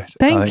to do it.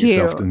 Thank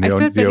you. It's often I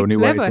felt very only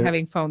way to clever do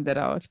having found that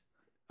out.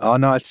 Oh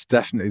no, it's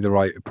definitely the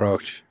right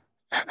approach.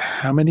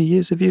 How many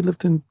years have you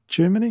lived in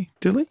Germany,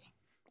 Dilly?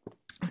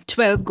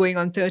 12 going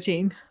on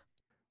 13.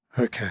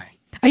 Okay.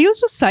 I used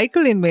to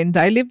cycle in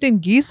winter. I lived in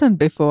Gießen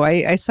before.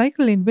 I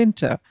cycle in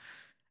winter.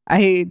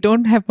 I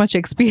don't have much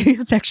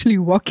experience actually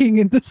walking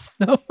in the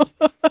snow.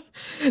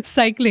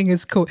 Cycling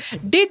is cool.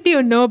 Did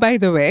you know, by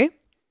the way,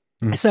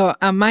 so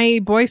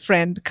my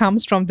boyfriend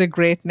comes from the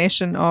great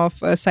nation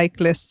of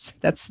cyclists,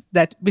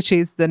 which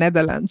is the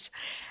Netherlands.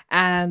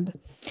 And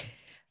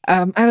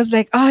I was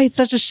like, it's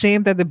such a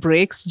shame that the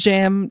brakes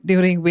jam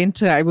during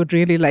winter. I would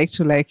really like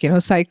to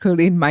cycle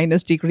in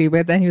 -degree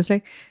weather. And he was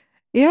like,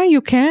 Yeah,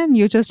 you can.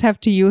 You just have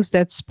to use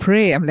that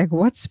spray. I'm like,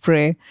 what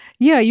spray?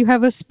 Yeah, you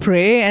have a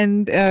spray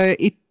and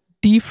it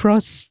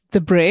defrosts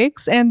the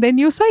brakes and then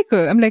you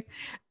cycle. I'm like,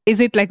 is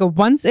it like a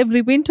once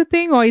every winter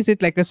thing or is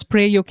it like a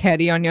spray you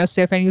carry on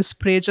yourself and you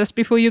spray just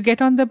before you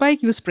get on the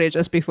bike? You spray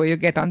just before you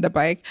get on the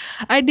bike.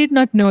 I did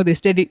not know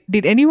this. Did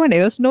anyone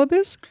else know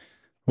this?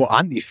 Well,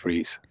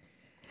 antifreeze.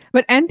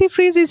 But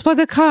antifreeze is for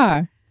the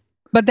car,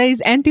 but there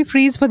is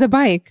antifreeze for the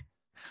bike.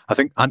 I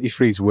think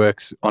antifreeze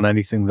works on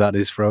anything that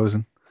is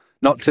frozen.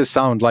 Not to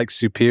sound like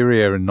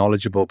superior and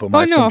knowledgeable, but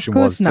my assumption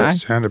was that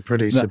sounded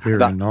pretty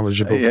superior and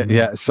knowledable.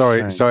 Yeah,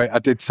 sorry. I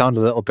did sound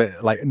a little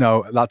bit like,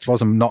 no, that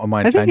wasn't not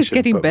my intention. I think it's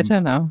getting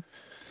better now.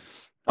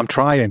 I'm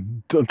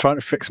trying to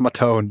fix my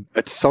tone.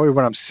 It's sorry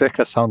when I'm sick,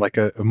 I sound like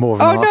a more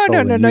of an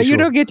arsehole than no. usual. You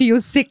don't get to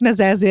use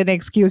sickness as an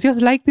excuse. You're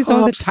like this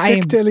all the time.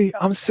 I'm sick, Dilly.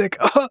 I'm sick.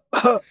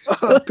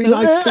 Be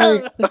nice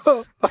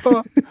to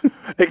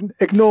me.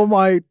 Ignore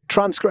my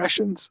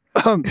transgressions.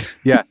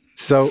 Yeah.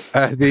 So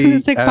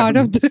it's like part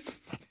of the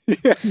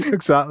yeah,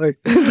 exactly.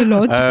 the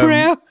Lord's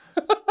Prayer.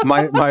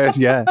 My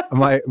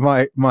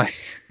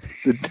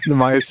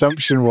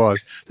assumption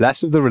was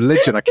less of the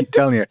religion. I keep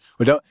telling you,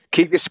 we don't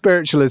keep your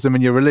spiritualism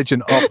and your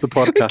religion off the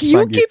podcast.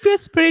 You keep your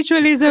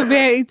spiritualism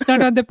where it's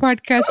not on the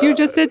podcast. You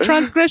just said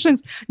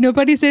transgressions.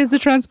 Nobody says the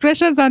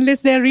transgressions unless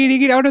they're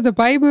reading it out of the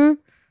Bible.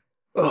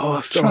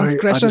 Oh, sorry.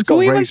 Transgressions.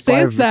 Who even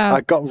says that?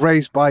 I got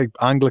raised by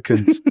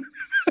Anglicans.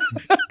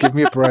 Give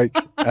me a break.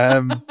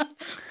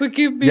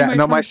 Forgive me. Yeah,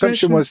 no. My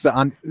assumption was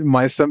that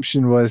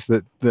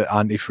the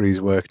antifreeze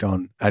worked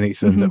on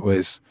anything that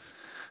was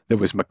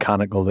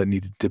mechanical that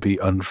needed to be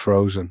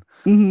unfrozen.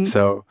 Mm-hmm.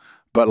 So,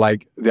 but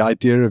like the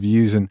idea of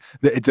using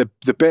the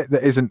bit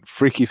that isn't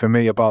freaky for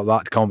me about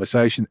that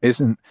conversation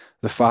isn't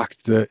the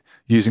fact that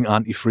using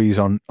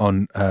antifreeze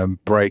on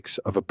brakes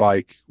of a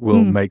bike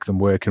will make them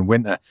work in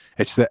winter.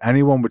 It's that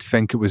anyone would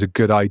think it was a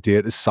good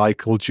idea to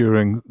cycle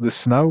during the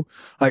snow.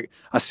 Like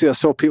I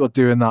saw people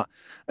doing that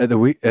at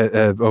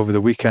the over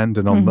the weekend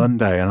and on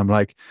Monday, and I'm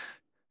like,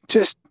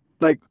 just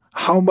like,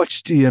 how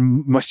much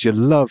must you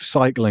love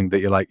cycling that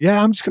you're like,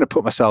 yeah, I'm just going to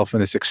put myself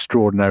in this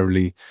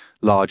extraordinarily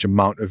large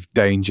amount of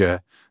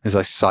danger as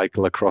I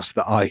cycle across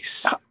the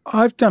ice?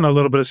 I've done a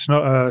little bit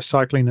of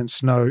cycling in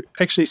snow.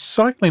 Actually,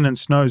 cycling in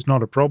snow is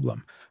not a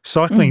problem.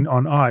 Cycling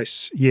on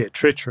ice, yeah,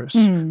 treacherous.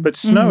 But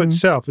snow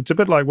itself, it's a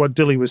bit like what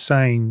Dilly was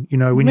saying, you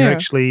know, when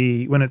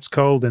when it's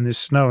cold and there's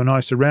snow and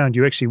ice around,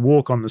 you actually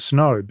walk on the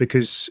snow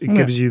because it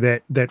gives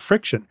you that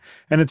friction.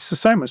 And it's the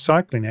same with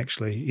cycling,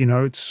 actually. You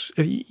know,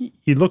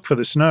 you look for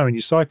the snow and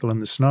you cycle in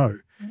the snow.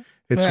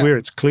 It's where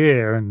it's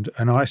clear and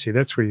icy,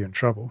 that's where you're in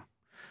trouble.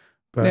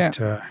 But,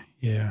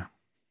 yeah.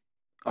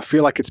 I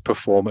feel like it's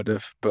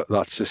performative, but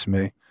that's just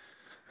me.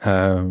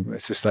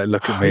 It's just like,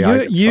 look at me.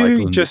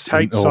 You just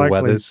hate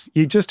cycling.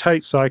 You just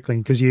hate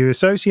cycling because you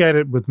associate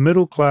it with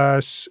middle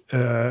class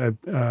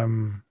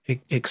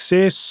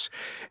excess,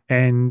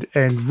 and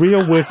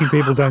real working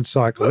people don't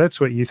cycle.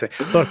 That's what you think.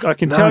 Look, I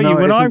can tell you,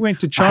 when I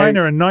went to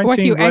China in 19... What,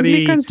 you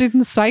Anglicans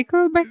didn't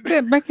cycle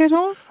back at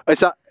all?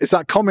 Is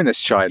that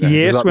communist China?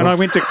 Yes, when I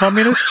went to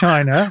communist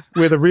China,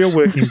 where the real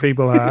working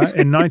people are,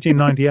 in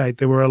 1998,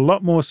 there were a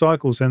lot more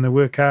cycles than there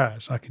were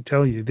cars. I can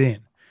tell you then.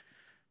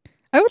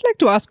 I would like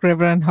to ask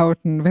Reverend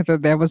Houghton whether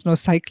there was no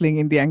cycling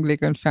in the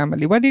Anglican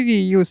family. What did you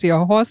use?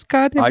 Your horse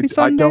cart every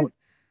Sunday?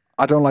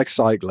 I don't like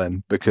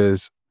cycling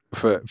because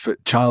for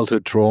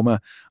childhood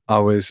trauma, I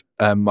was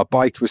my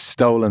bike was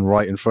stolen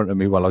right in front of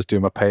me while I was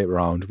doing my paper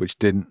round, which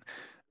didn't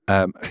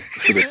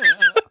sort of.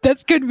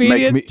 That's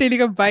convenient,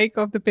 stealing a bike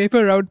off the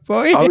paper round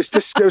boy.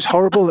 It was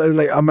horrible.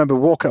 Like, I remember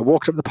walked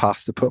up the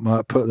path to put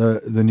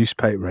the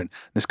newspaper in.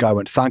 This guy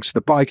went, "Thanks for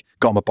the bike."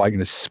 Got on my bike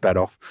and just sped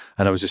off,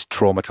 and I was just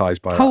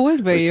traumatized by that. How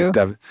old were you?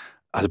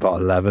 I was about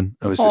 11.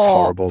 It was just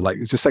horrible. Like,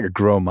 it's just like a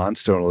grown man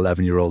stealing an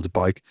 11-year-old's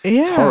bike.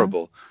 Yeah, it's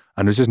horrible,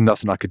 and there's just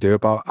nothing I could do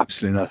about it.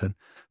 Absolutely nothing.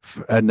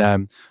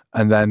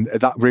 And then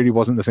that really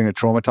wasn't the thing that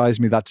traumatized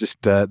me. That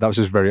was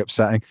just very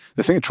upsetting.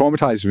 The thing that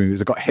traumatized me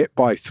was I got hit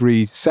by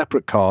 3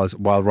 separate cars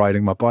while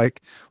riding my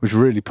bike, which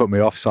really put me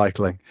off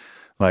cycling.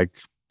 Like,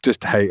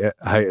 just hate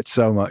it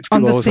so much. People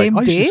on the same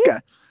day?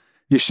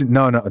 You should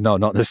no,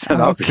 not this.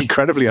 Oh, I've been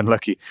incredibly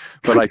unlucky.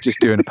 But like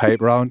just doing a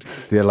paper round,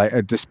 they're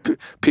like just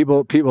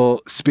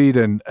people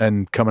speeding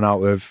and coming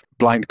out of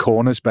blind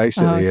corners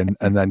basically, and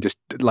then just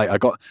like I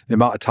got the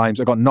amount of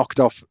times I got knocked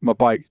off my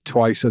bike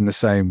twice in the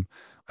same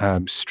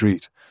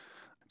street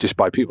just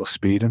by people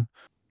speeding.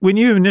 When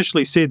you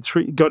initially said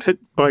got hit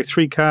by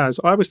 3 cars,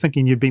 I was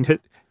thinking you'd been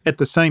hit at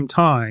the same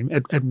time,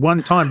 at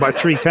one time by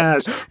 3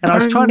 cars. And I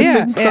was trying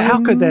to think,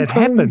 how could that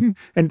happen?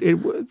 And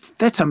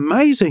that's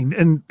amazing.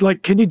 And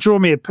like, can you draw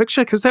me a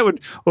picture? Because that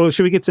would, or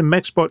should we get some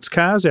Matchbox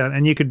cars out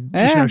and you could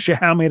show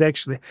how it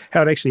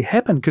actually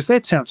happened? Because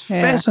that sounds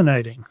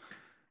fascinating.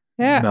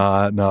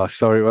 Yeah. No,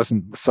 sorry, it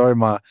wasn't. Sorry,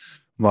 my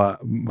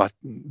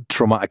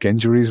traumatic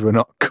injuries were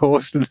not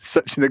caused in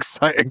such an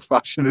exciting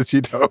fashion as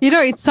you'd hope. You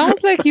know, it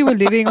sounds like you were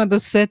living on the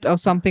set of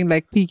something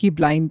like Peaky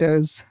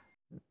Blinders.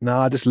 No,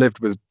 I just lived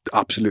with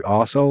absolute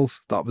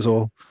arseholes. That was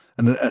all.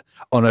 and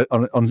on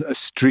a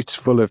streets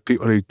full of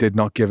people who did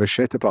not give a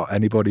shit about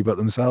anybody but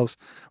themselves,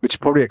 which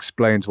probably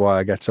explains why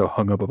I get so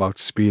hung up about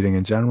speeding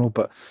in general.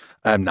 But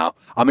no,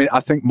 I mean, I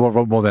think more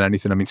than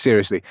anything, I mean,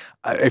 seriously,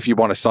 if you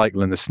want to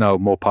cycle in the snow,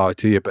 more power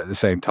to you. But at the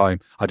same time,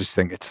 I just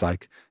think it's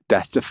like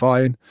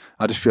death-defying.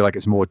 I just feel like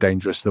it's more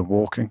dangerous than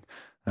walking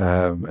in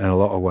a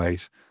lot of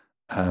ways.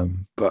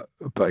 But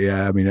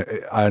yeah, I mean,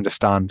 I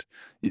understand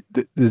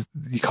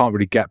you can't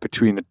really get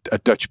between a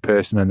Dutch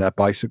person and their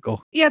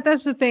bicycle. Yeah,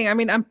 that's the thing. I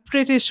mean, I'm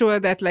pretty sure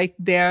that like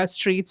their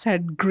streets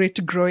had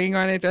grit growing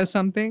on it or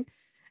something.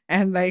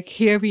 And like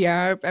here we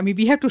are. I mean,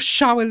 we have to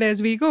shovel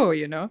as we go,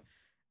 you know?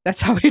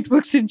 That's how it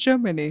works in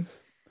Germany.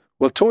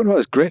 Well, talking about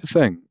this grit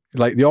thing,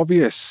 like the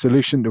obvious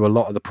solution to a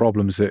lot of the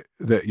problems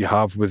that you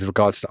have with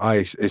regards to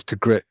ice is to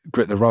grit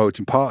the roads.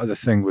 And part of the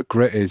thing with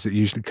grit is it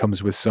usually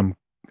comes with some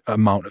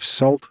amount of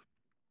salt.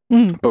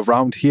 But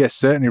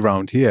certainly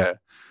around here,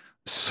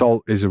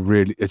 salt is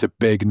a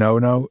big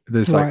no-no.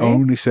 There's like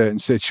only certain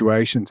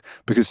situations,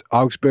 because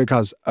Augsburg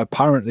has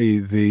apparently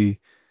the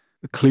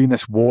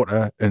cleanest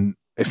water, and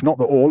if not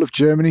the all of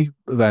Germany,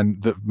 then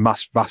the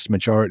vast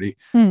majority.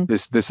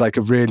 There's like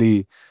a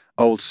really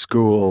old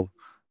school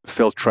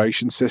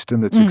filtration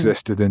system that's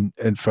existed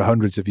in for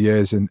hundreds of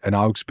years in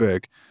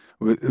Augsburg,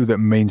 that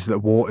means that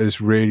water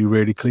is really,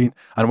 really clean.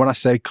 And when I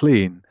say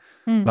clean,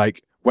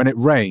 like when it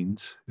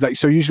rains, like,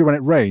 so usually when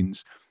it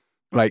rains,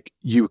 like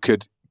you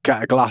could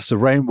get a glass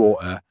of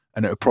rainwater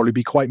and it would probably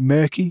be quite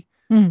murky,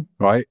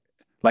 right?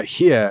 Like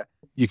here,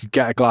 you could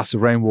get a glass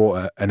of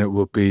rainwater and it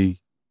would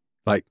be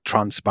like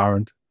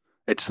transparent.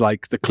 It's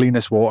like the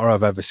cleanest water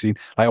I've ever seen.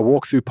 Like I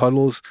walk through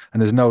puddles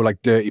and there's no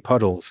like dirty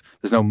puddles.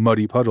 There's no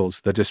muddy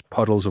puddles. They're just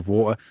puddles of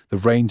water. The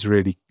rain's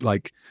really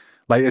like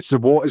the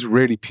water's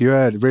really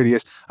pure. It really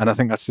is. And I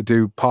think that's to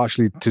do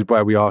partially to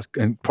where we are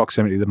in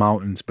proximity to the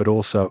mountains, but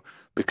also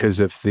because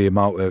of the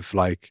amount of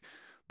like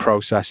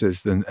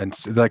processes and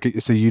like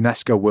it's a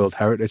UNESCO World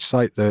Heritage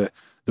Site. The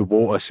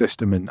water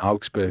system in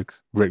Augsburg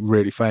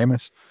really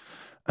famous,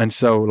 and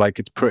so like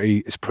it's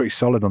pretty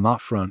solid on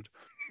that front.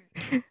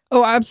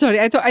 Oh, I'm sorry.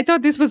 I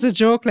thought this was a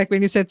joke. Like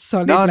when you said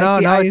solid. No.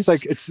 Ice.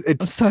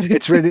 It's like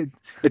it's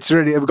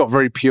really we've got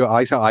very pure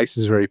ice. Our ice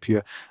is very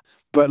pure.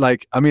 But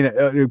like, I mean,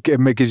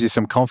 it gives you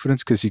some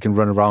confidence because you can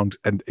run around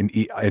and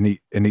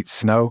eat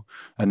snow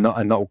and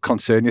not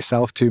concern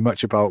yourself too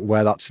much about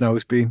where that snow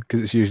has been,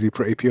 because it's usually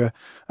pretty pure.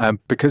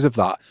 Because of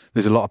that,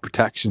 there's a lot of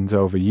protections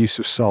over use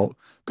of salt,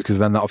 because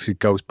then that obviously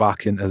goes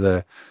back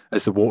into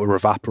as the water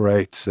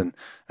evaporates and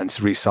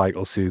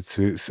recycles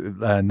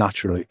through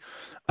naturally.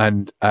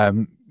 And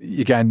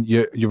again,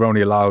 you're only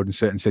allowed in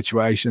certain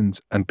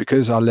situations. And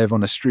because I live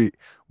on a street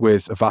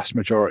with a vast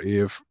majority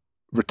of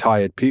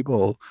retired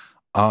people,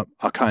 I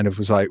kind of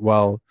was like,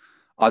 well,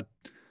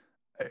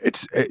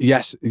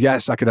 yes,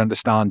 I could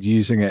understand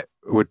using it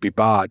would be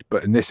bad,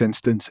 but in this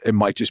instance, it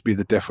might just be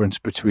the difference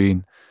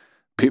between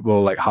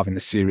people like having a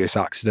serious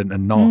accident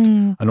and not,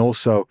 and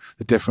also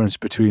the difference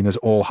between us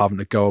all having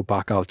to go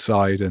back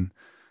outside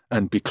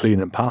and be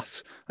cleaning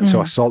paths. And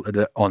so I salted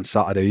it on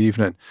Saturday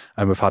evening,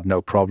 and we've had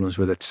no problems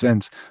with it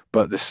since.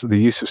 But the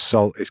use of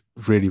salt is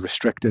really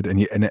restricted,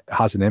 and it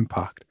has an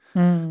impact.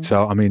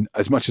 So, I mean,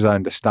 as much as I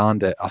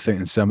understand it, I think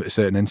in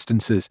certain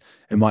instances,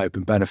 it might have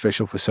been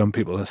beneficial for some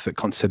people to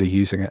consider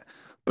using it.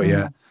 But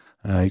yeah,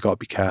 you got to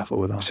be careful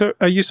with that. So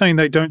are you saying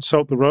they don't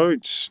salt the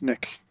roads,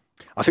 Nick?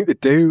 I think they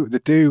do.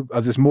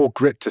 There's more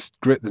grit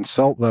than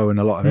salt, though, in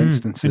a lot of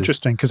instances.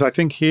 Interesting, because I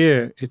think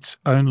here it's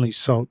only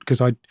salt,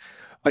 because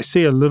I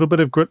see a little bit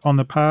of grit on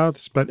the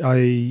paths, but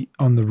on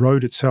the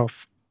road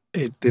itself,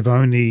 they've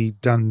only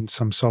done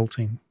some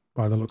salting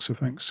by the looks of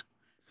things.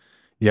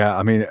 Yeah,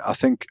 I mean, I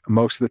think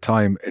most of the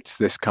time it's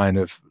this kind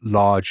of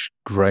large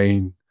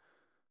grain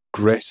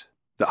grit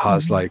that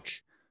has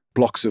like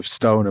blocks of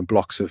stone and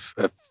blocks of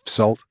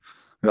salt.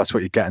 That's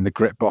what you get in the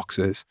grit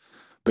boxes.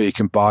 But you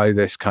can buy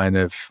this kind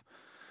of,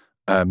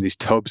 these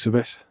tubs of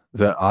it.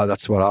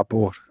 That's what I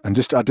bought. And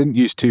I didn't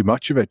use too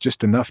much of it,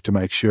 just enough to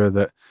make sure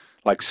that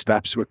like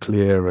steps were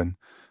clear and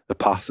the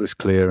path was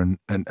clear,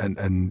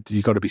 and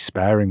you got to be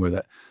sparing with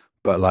it.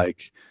 But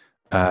like,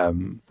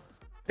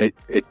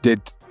 it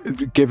did,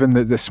 given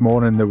that this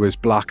morning there was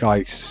black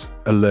ice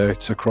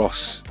alerts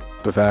across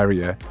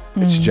Bavaria,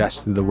 it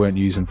suggests that they weren't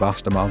using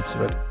vast amounts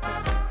of it.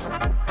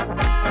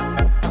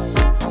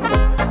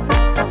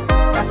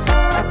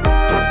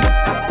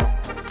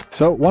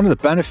 So one of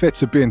the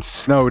benefits of being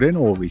snowed in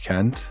all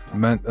weekend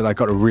meant that I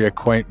got to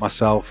reacquaint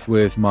myself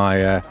with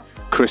my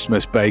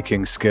Christmas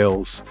baking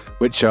skills,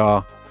 which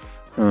are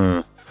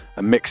a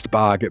mixed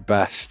bag at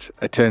best.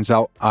 It turns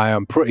out I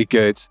am pretty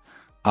good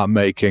at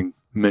making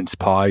mince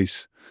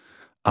pies.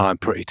 I'm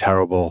pretty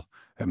terrible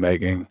at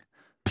making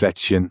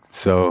Plätzchen,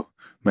 so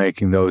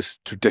making those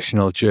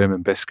traditional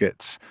German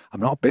biscuits.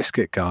 I'm not a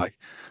biscuit guy.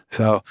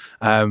 So,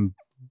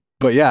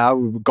 but yeah, I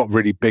got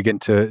really big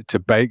into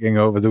baking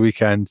over the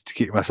weekend to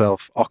keep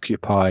myself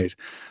occupied.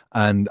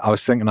 And I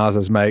was thinking as I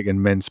was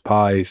making mince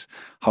pies,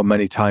 how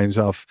many times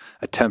I've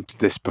attempted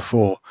this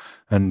before,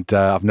 and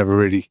I've never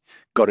really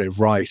got it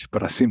right,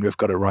 but I seem to have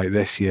got it right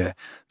this year.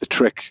 The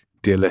trick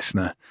dear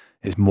listener,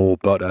 is more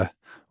butter.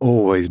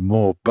 Always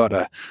more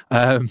butter.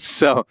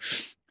 So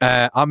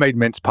I made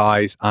mince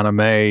pies and I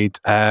made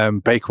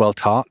Bakewell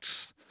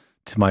tarts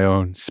to my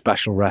own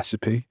special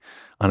recipe.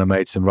 And I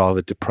made some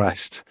rather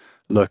depressed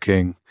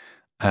looking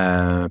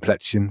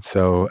plätzchen.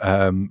 So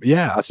I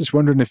was just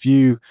wondering if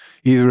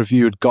either of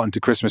you had gotten to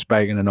Christmas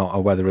baking or not,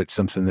 or whether it's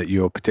something that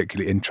you're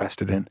particularly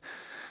interested in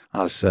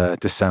as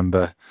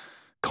December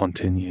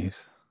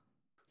continues.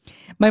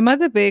 My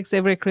mother bakes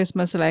every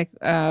Christmas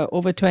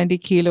over 20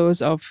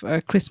 kilos of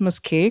Christmas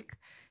cake,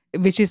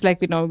 which is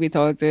with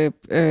all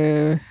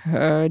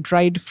the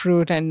dried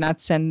fruit and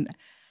nuts and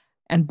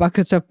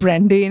buckets of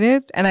brandy in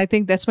it. And I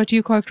think that's what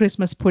you call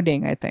Christmas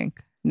pudding, I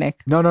think,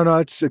 Nick. No.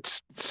 It's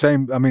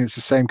same. I mean, it's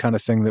the same kind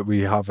of thing that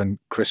we have in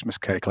Christmas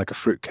cake, like a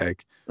fruit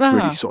cake,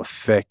 really sort of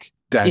thick,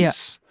 dense.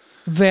 Yeah.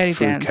 Very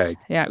fruit dense. cake.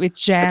 Yeah, with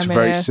jam. It's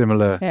very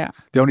similar. Yeah.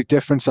 The only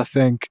difference, I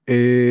think,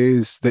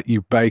 is that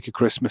you bake a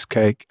Christmas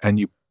cake and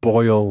you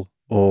boil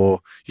or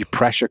you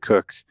pressure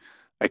cook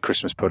a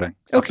Christmas pudding.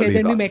 Okay,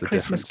 then we make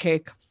Christmas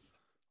cake.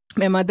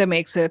 My mother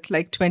makes it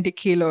 20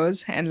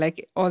 kilos and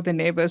all the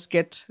neighbors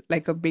get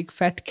a big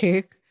fat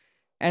cake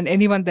and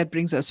anyone that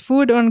brings us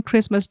food on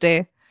Christmas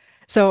Day.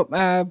 So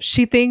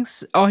she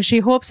thinks or she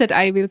hopes that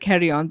I will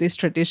carry on this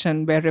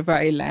tradition wherever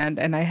I land.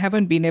 And I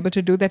haven't been able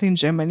to do that in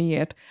Germany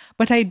yet.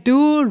 But I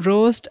do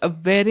roast a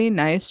very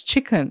nice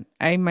chicken.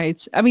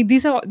 This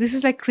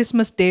is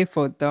Christmas Day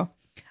food though.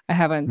 I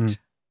haven't.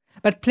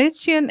 But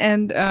Plätzchen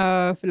and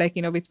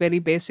with very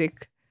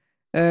basic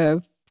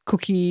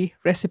cookie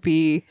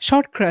recipe,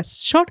 short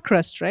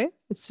crust, right?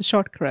 It's a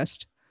short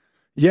crust.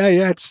 Yeah,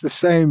 it's the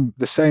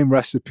same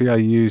recipe I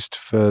used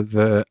for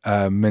the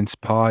mince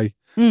pie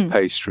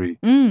pastry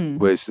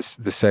was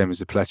the same as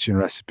the Plätzchen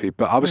recipe.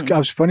 But I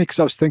was funny because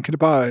I was thinking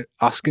about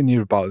asking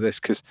you about this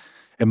because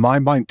in my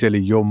mind, Dilly,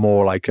 you're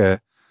more like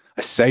a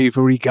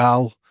savory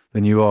gal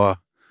than you are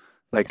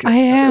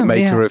a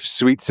maker of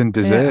sweets and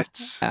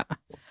desserts. Yeah.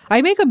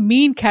 I make a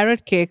mean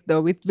carrot cake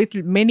though with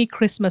many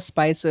Christmas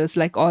spices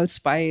like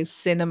allspice,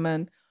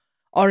 cinnamon,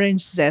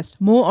 orange zest,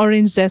 more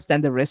orange zest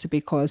than the recipe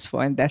calls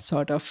for, and that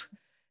sort of,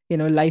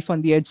 life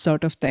on the edge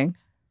sort of thing.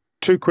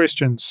 2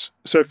 questions.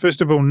 So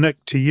first of all, Nick,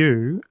 to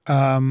you,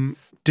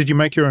 did you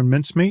make your own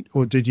mincemeat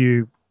or did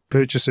you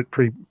purchase it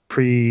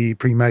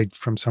pre-made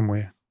from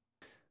somewhere?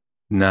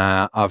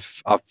 Nah,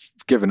 I've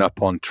given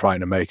up on trying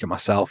to make it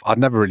myself. I'd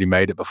never really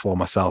made it before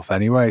myself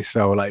anyway.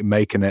 So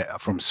making it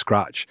from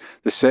scratch,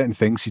 there's certain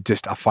things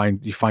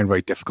you find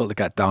very difficult to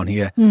get down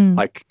here,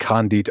 like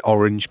candied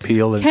orange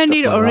peel and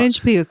candied stuff like orange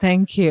that. peel.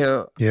 Thank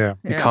you. Yeah,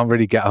 you can't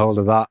really get a hold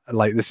of that.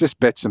 There's just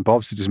bits and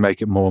bobs to just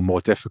make it more and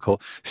more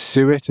difficult.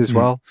 Suet as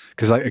well,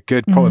 because a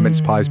good proper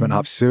mince pie is meant to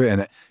have suet in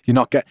it.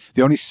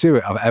 The only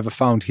suet I've ever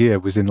found here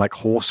was in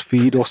horse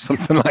feed or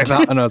something like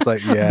that, and I was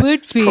like, yeah,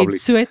 bird feed,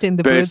 suet in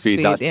the bird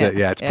feed. That's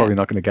it. Yeah, it's probably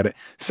not going to get it.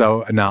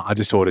 So now I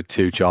just ordered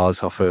 2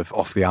 jars off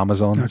the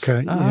Amazons.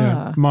 Okay,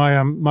 yeah.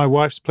 My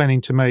wife's planning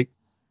to make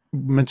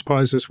mince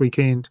pies this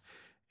weekend,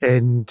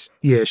 and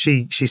yeah,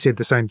 she said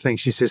the same thing.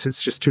 She says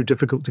it's just too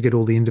difficult to get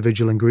all the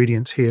individual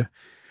ingredients here.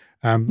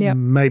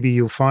 Maybe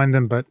you'll find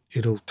them, but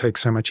it'll take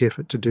so much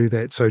effort to do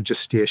that. So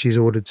she's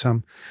ordered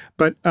some.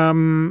 But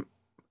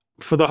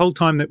for the whole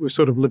time that we've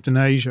sort of lived in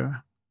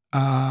Asia,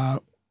 I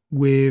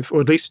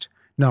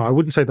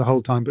wouldn't say the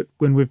whole time, but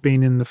when we've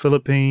been in the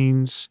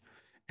Philippines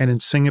and in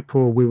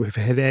Singapore, where we've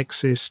had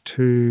access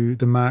to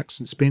the Marks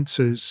and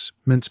Spencer's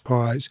mince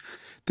pies,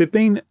 they've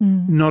been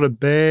not a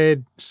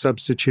bad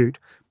substitute,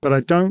 but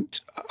I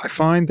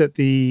find that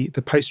the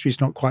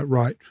pastry's not quite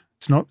right.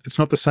 It's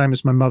not the same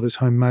as my mother's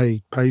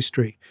homemade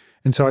pastry.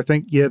 And so I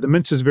think, the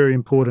mince is very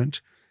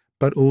important,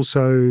 but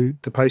also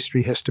the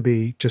pastry has to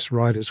be just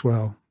right as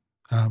well.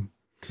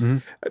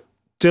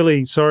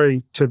 Dilly,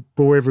 sorry to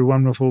bore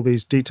everyone with all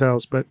these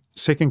details, but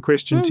second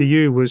question to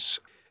you was,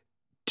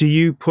 do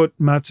you put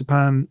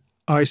marzipan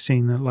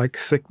icing, like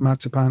thick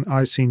marzipan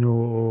icing,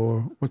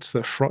 or what's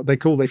the they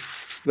call it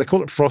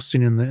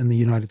frosting in the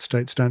United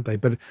States, don't they?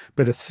 But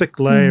a thick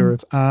layer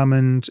of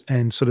almond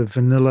and sort of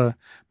vanilla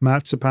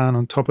marzipan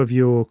on top of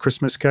your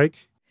Christmas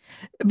cake?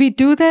 We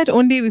do that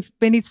only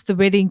when it's the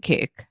wedding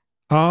cake.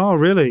 Oh,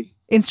 really?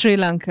 In Sri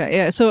Lanka,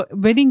 yeah. So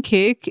wedding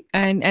cake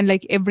and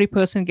every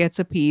person gets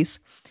a piece.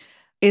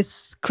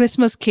 It's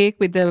Christmas cake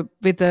with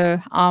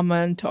the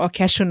almond or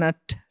cashew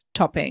nut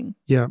topping.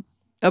 Yeah.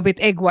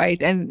 With egg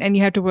white, and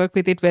you have to work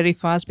with it very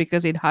fast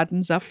because it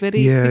hardens up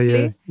very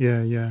quickly.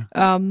 Yeah.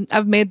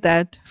 I've made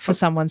that for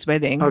someone's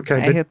wedding. Okay,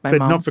 I helped my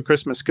mom. Not for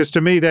Christmas, because to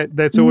me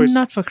that's always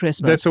not for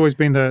Christmas. That's always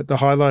been the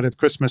highlight of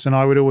Christmas, and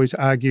I would always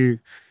argue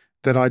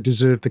that I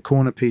deserve the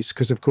corner piece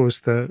because, of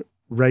course, the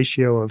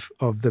ratio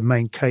of the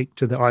main cake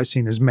to the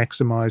icing is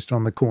maximized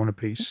on the corner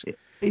piece.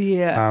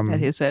 Yeah,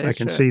 that is very true. I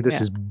can see this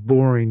is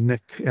boring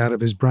Nick out of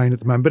his brain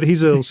at the moment, but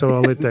he's ill, so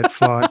I'll let that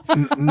fly.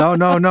 No,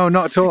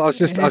 not at all. I was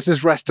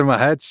just resting my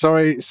head.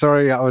 Sorry.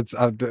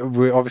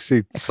 We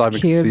obviously Simon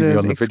can see me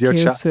on the video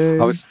chat.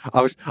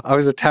 I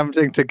was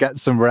attempting to get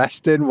some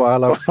rest in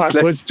while I was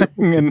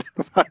listening, and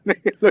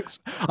it looks.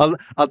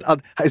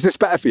 Is this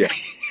better for you?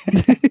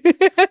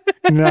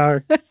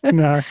 No,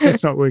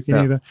 that's not working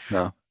either.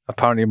 No.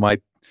 Apparently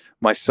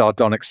my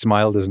sardonic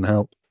smile doesn't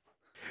help.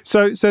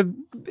 So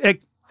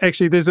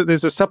actually,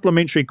 there's a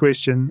supplementary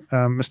question,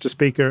 Mr.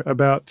 Speaker,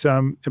 about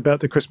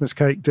the Christmas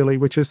cake, Dilly,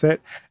 which is that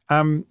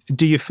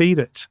do you feed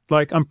it?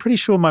 Like, I'm pretty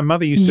sure my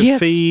mother used to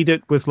feed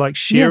it with like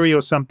sherry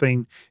or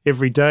something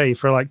every day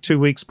for like 2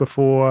 weeks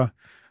before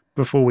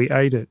we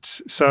ate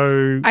it.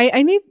 So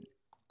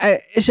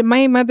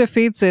my mother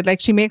feeds it, like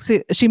she makes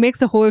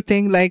the whole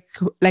thing like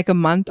a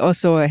month or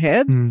so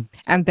ahead,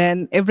 and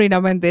then every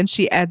now and then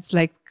she adds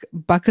like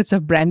buckets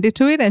of brandy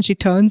to it, and she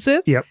turns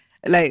it. Yep.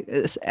 Like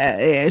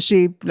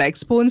she like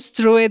spoons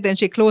through it, then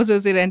she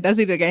closes it and does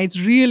it again. It's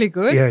really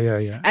good.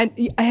 Yeah. And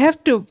I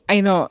have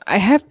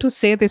to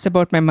say this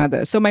about my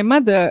mother. So my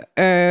mother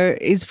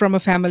is from a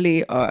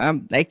family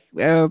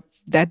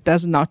that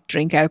does not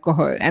drink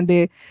alcohol, and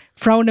they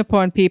frown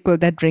upon people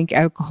that drink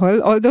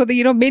alcohol. Although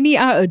many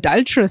are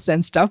adulterous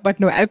and stuff, but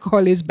no,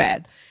 alcohol is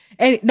bad.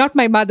 And not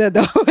my mother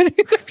though.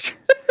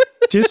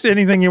 Just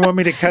anything you want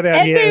me to cut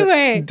out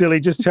here, Dilly,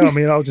 just tell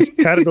me and I'll just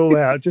cut it all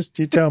out. Just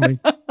you tell me.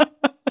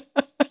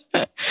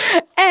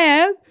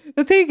 And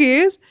the thing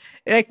is,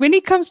 like when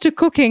it comes to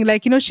cooking,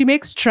 like, she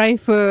makes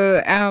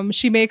trifle,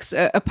 she makes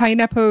a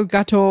pineapple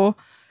gateau,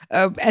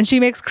 and she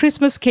makes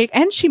Christmas cake,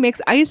 and she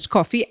makes iced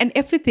coffee, and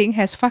everything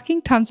has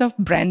fucking tons of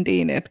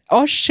brandy in it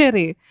or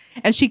sherry.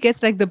 And she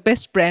gets like the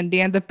best brandy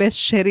and the best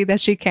sherry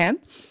that she can,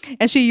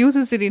 and she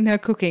uses it in her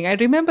cooking. I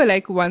remember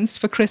like once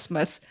for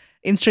Christmas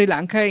in Sri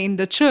Lanka, in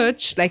the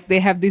church, like they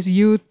have this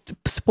youth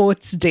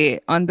sports day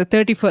on the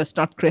 31st,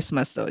 not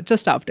Christmas though,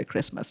 just after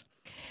Christmas.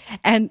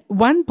 And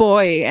one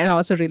boy, and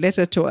also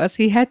related to us,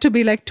 he had to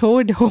be like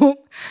towed home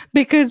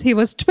because he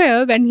was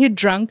 12 and he had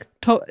drunk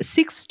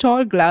 6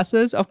 tall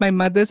glasses of my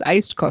mother's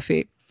iced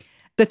coffee.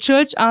 The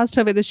church asked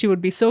her whether she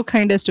would be so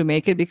kind as to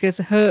make it because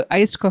her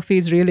iced coffee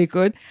is really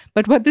good.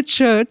 But what the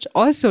church,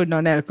 also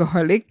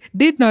non-alcoholic,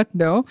 did not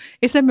know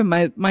is that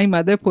my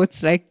mother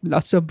puts like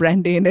lots of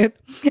brandy in it.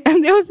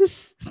 And there was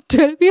this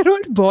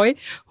 12-year-old boy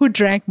who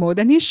drank more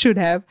than he should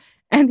have,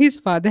 and his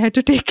father had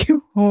to take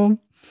him home.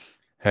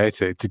 Hey,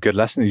 it's a good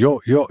lesson.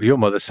 Your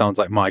mother sounds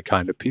like my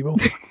kind of people.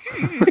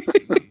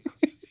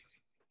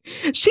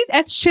 She'd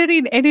add sherry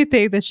in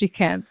anything that she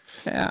can.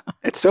 Yeah.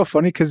 It's so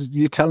funny because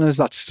you're telling us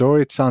that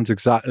story. It's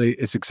exactly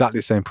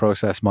the same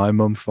process my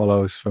mum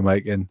follows for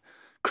making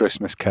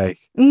Christmas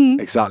cake.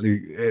 Mm-hmm.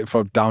 Exactly,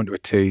 from down to a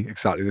T,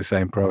 exactly the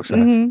same process.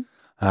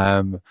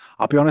 Mm-hmm.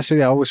 I'll be honest with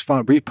you, I always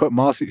found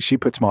she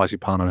puts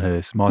marzipan on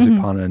hers,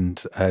 marzipan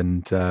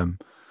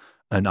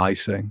and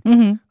icing.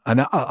 Mm-hmm.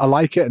 And I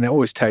like it, and it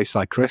always tastes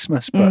like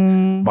Christmas, but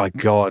my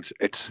God,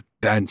 it's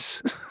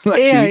dense.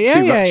 Like you eat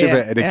too much of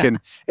it, and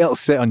it'll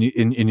sit on you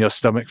in your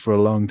stomach for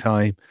a long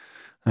time.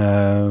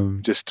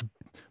 Just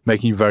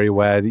making you very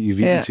aware that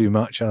you've eaten too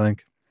much, I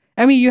think.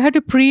 I mean, you had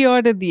to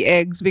pre-order the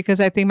eggs because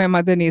I think my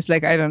mother needs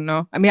like, I don't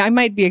know. I mean, I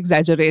might be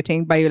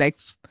exaggerating by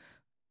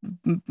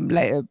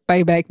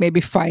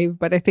maybe 5,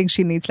 but I think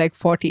she needs like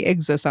 40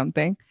 eggs or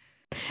something.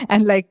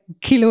 And like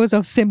kilos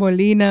of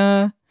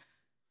semolina.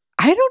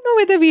 I don't know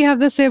whether we have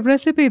the same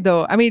recipe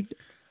though. I mean,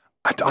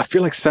 I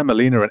feel like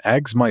semolina and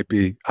eggs might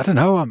be, I don't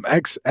know,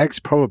 eggs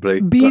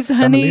probably. Bees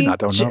honey, I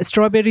don't know.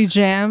 Strawberry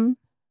jam.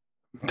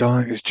 Don't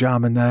think there's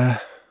jam in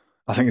there.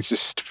 I think it's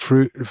just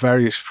fruit,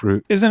 various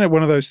fruit. Isn't it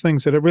one of those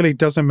things that it really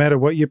doesn't matter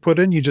what you put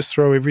in, you just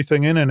throw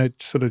everything in and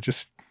it sort of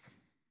just,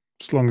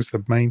 as long as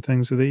the main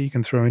things are there, you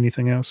can throw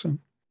anything else in?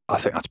 I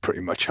think that's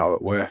pretty much how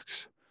it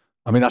works.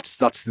 I mean,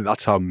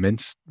 that's how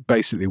mince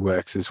basically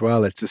works as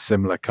well. It's a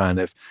similar kind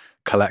of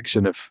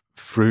collection of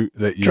fruit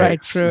that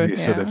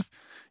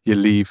you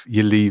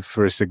leave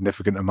for a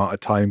significant amount of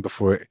time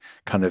before it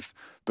kind of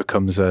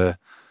becomes a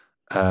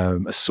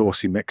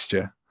saucy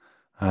mixture.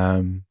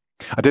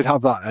 I did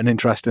have an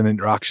interesting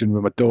interaction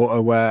with my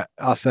daughter where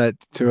I said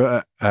to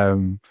her,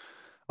 we're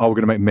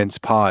going to make mince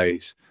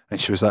pies. And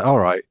she was like, all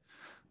right.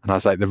 And I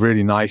was like, they're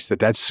really nice. They're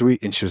dead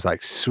sweet. And she was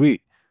like,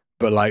 sweet,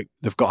 but like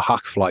they've got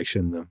hackfleisch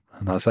in them.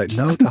 And I was like,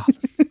 no, Dad.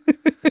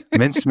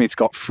 Mince meat's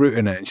got fruit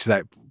in it. And she's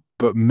like,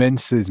 but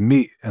mince is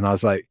meat. And I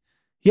was like,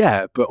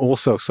 yeah, but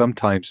also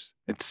sometimes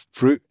it's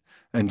fruit.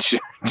 And she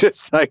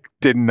just like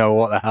didn't know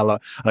what the hell.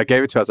 And I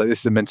gave it to her. I was like, this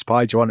is a mince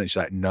pie. Do you want it? She's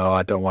like, no,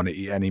 I don't want to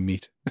eat any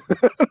meat.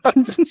 I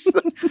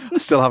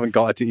still haven't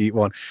got her to eat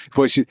one.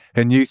 But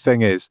her new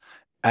thing is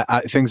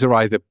things are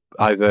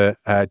either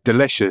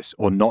delicious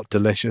or not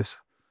delicious.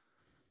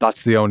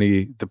 That's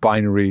the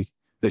binary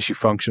that she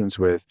functions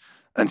with.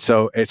 And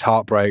so it's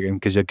heartbreaking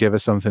because you give her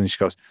something and she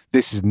goes,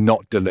 this is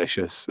not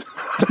delicious.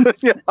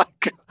 You're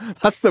like,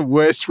 that's the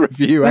worst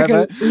review like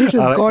ever. A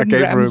little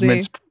Gordon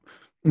Ramsay.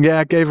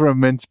 I gave her a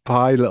mince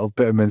pie, little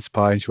bit of mince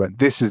pie, and she went,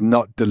 this is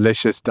not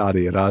delicious,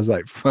 Daddy. And I was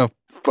like, well,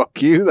 fuck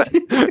you then.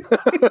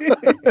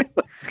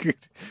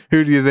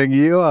 Who do you think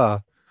you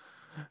are?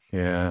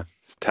 Yeah,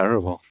 it's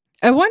terrible.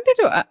 I wanted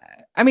to,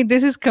 I mean,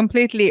 this is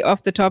completely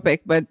off the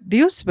topic, but do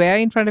you swear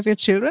in front of your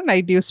children?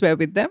 Like, do you swear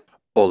with them?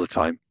 All the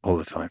time.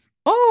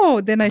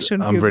 Oh, then I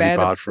shouldn't I'm feel really bad.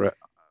 bad for it.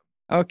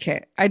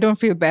 Okay, I don't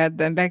feel bad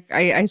then. Like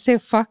I say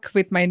fuck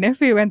with my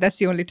nephew, and that's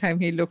the only time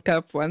he looked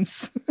up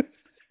once.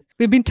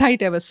 We've been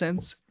tight ever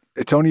since.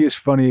 It's only as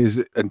funny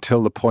as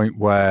until the point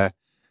where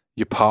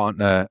your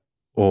partner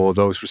or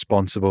those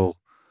responsible,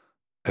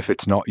 if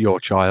it's not your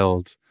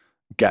child,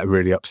 get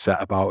really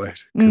upset about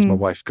it. Because my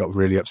wife got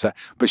really upset.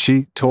 But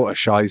she taught her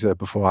Shizer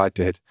before I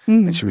did,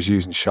 and she was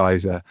using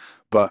Shizer.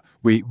 But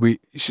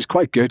she's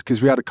quite good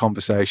because we had a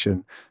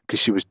conversation because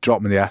she was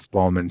dropping the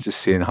F-bomb and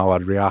just seeing how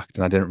I'd react,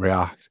 and I didn't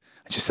react.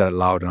 And she said it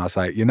loud, and I was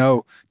like, do you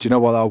know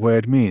what that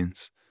word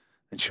means?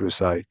 And she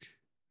was like,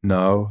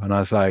 no. And I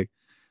was like,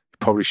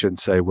 probably shouldn't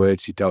say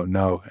words you don't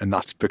know, and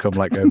that's become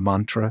like a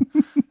mantra.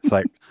 It's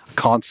like,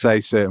 I can't say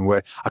certain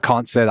word. I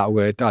can't say that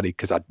word, Daddy,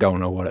 because I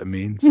don't know what it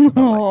means. Like,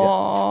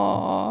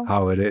 yeah,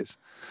 how it is.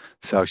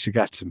 So she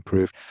gets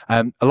improved.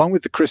 Along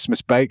with the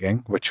Christmas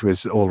baking, which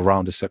was all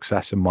around a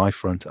success in my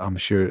front, I'm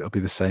sure it'll be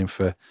the same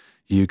for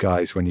you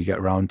guys when you get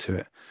around to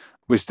it,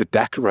 was the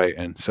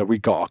decorating. So we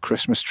got our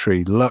Christmas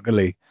tree,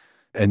 luckily,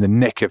 in the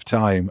nick of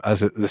time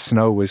as the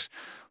snow was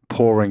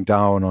pouring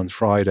down on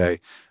Friday.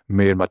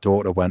 Me and my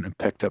daughter went and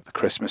picked up the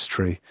Christmas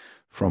tree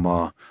from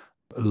our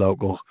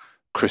local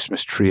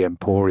Christmas tree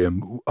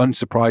emporium.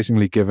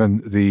 Unsurprisingly,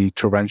 given the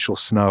torrential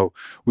snow,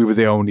 we were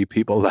the only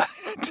people there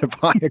to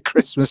buy a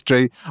Christmas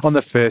tree on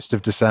the 1st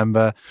of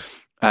December.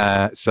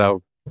 Yeah,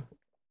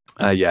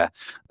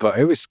 but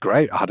it was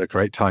great. I had a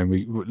great time.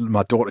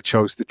 My daughter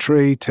chose the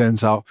tree.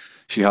 Turns out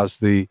she has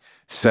the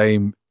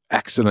same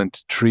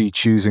excellent tree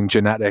choosing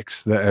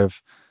genetics that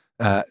have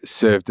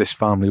served this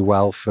family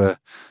well for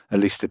at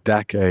least a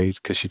decade,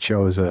 because she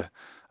chose a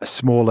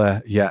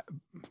smaller yet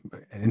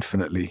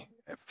infinitely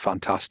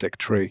fantastic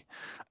tree.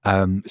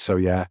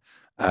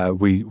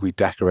 We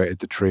decorated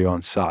the tree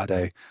on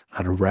Saturday.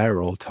 Had a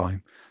rare old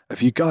time.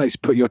 Have you guys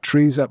put your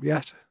trees up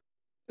yet?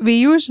 We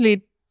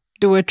usually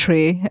do a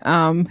tree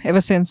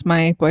ever since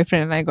my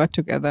boyfriend and I got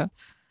together.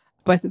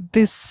 But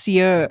this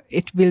year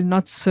it will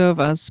not serve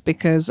us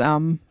because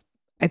I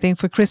think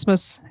for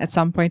Christmas at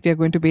some point we are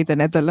going to be in the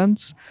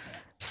Netherlands.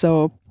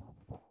 So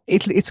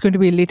it's going to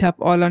be lit up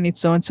all on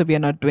its own. So we are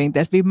not doing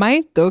that. We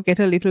might, though, get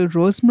a little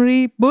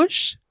rosemary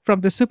bush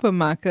from the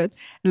supermarket,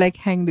 like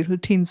hang little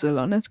tinsel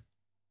on it.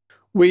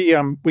 We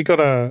got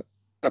a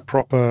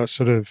proper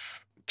sort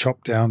of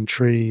chopped down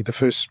tree the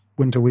first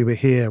winter we were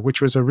here,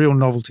 which was a real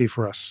novelty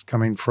for us,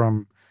 coming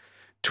from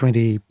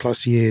 20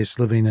 plus years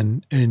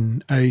living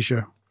in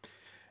Asia.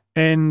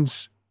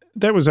 And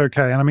that was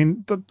okay. And I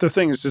mean, the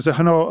thing is, there's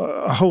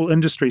a whole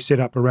industry set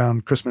up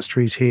around Christmas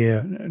trees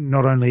here.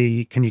 Not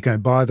only can you go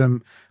buy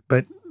them,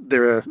 but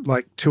there are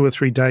like 2 or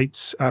 3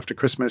 dates after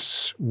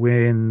Christmas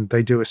when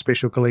they do a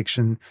special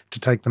collection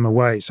to take them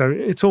away. So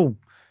it's all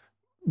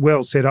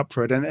well set up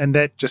for it. And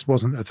that just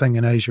wasn't a thing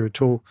in Asia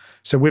at all.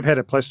 So we've had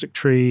a plastic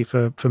tree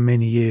for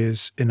many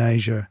years in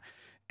Asia,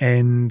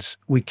 and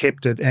we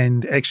kept it.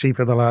 And actually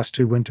for the last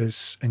 2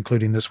 winters,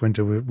 including this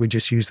winter, we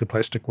just used the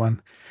plastic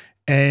one.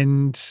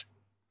 And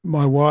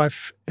my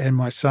wife and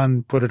my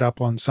son put it up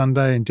on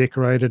Sunday and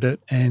decorated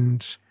it.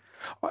 And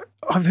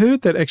I've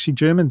heard that actually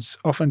Germans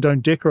often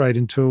don't decorate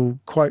until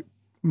quite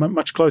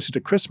much closer to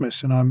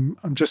Christmas. And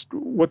I'm just,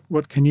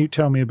 what can you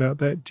tell me about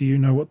that? Do you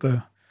know what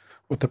the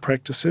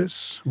practice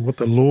is, what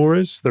the law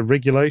is, the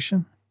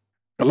regulation?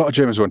 A lot of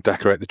Germans won't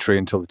decorate the tree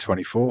until the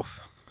 24th,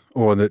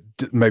 or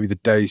maybe the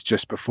days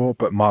just before.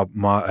 But my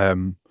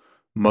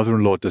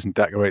mother-in-law doesn't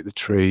decorate the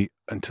tree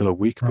until a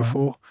week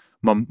before.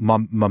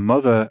 My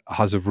mother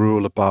has a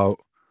rule about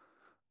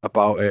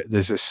it.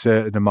 There's a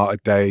certain amount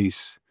of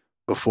days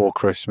before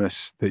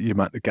Christmas that you're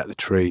meant to get the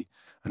tree,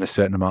 and a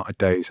certain amount of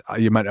days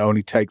you're meant to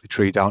only take the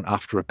tree down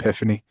after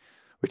Epiphany,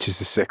 which is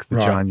the 6th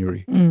of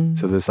January.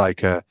 So there's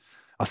like I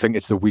think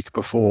it's the week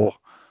before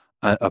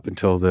up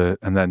until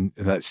and then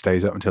it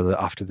stays up until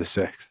after the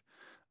 6th.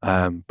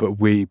 But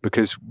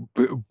because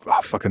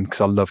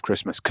I love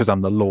Christmas, because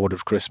I'm the Lord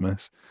of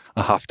Christmas,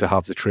 I have to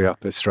have the tree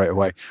up straight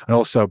away. And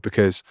also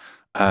because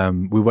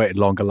we waited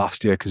longer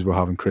last year because we're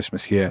having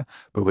Christmas here,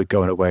 but we're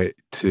going away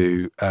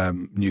to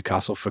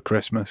Newcastle for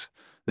Christmas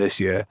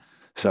this year.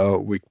 So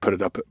we put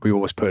it up. We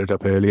always put it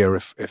up earlier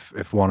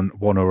if one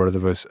or other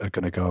of us are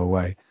going to go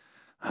away.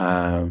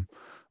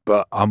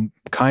 But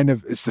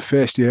it's the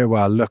first year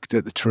where I looked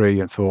at the tree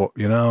and thought,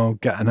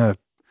 getting a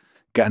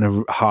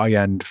high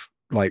end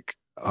like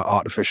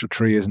artificial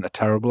tree isn't a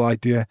terrible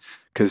idea,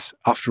 because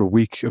after a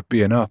week of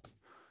being up,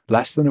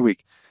 less than a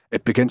week,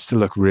 it begins to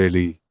look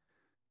really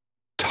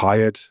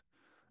tired,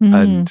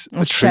 and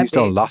the trees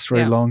don't last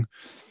very long,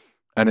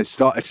 and it's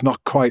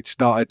not quite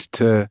started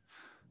to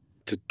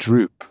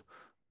droop,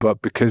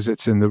 but because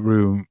it's in the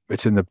room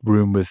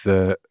with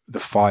the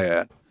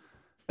fire,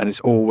 and it's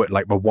all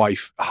like my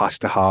wife has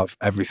to have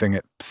everything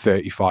at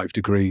 35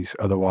 degrees,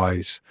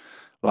 otherwise,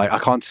 like I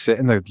can't sit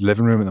in the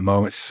living room at the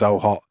moment. It's so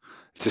hot,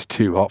 it's just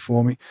too hot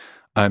for me,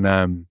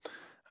 and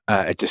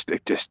it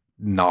just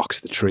knocks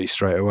the tree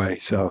straight away.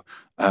 So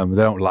they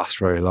don't last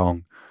very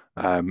long,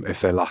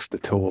 if they last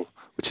at all,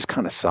 which is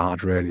kind of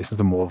sad, really. It's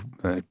nothing more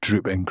than a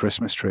drooping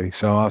Christmas tree.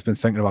 So I've been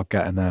thinking about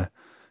getting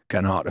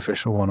an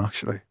artificial one,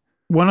 actually.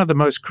 one of the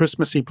most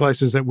Christmassy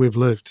places that we've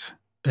lived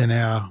in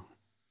our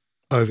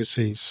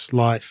overseas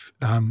life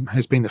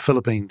has been the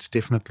Philippines,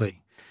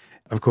 definitely.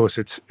 Of course,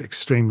 it's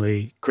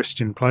extremely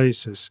Christian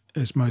place, as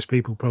most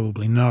people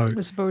probably know. I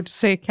was about to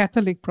say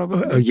Catholic,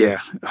 probably. Yeah,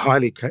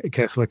 highly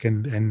Catholic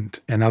and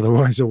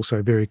otherwise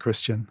also very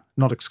Christian.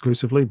 Not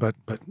exclusively, but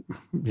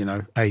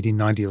 80,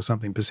 90 or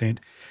something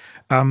percent.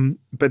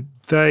 But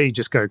they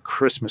just go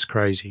Christmas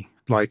crazy,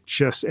 like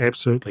just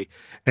absolutely.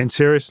 And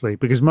seriously,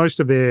 because most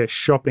of their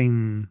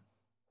shopping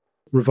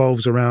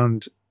revolves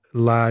around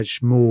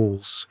large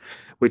malls,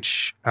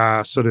 which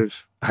are sort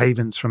of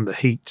havens from the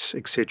heat,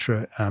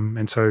 etc.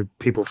 And so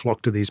people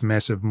flock to these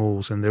massive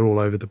malls and they're all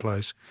over the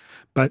place.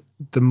 But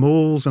the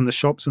malls and the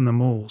shops in the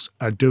malls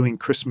are doing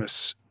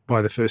Christmas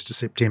by the 1st of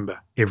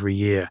September every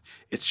year.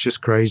 It's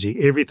just crazy.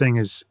 Everything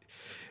is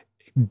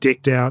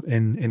decked out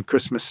in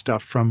Christmas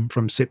stuff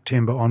from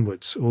September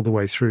onwards all the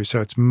way through. So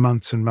it's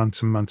months and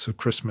months and months of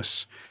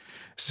Christmas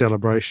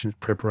celebrations,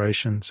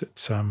 preparations.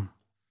 It's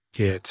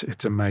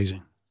it's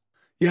amazing.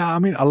 Yeah, I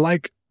mean, I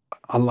like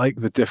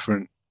the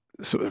different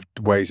sort of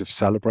ways of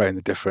celebrating,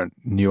 the different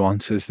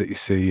nuances that you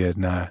see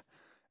in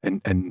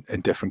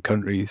different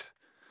countries.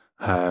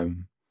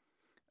 And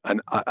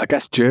I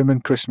guess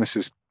German Christmas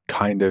is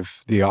kind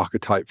of the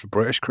archetype for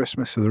British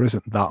Christmas, so there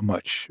isn't that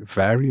much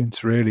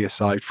variance really,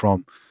 aside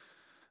from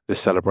the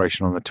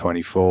celebration on the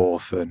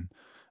 24th and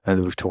that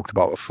we've talked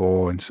about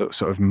before, and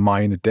sort of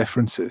minor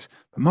differences.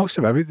 But most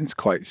of everything's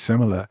quite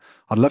similar.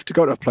 I'd love to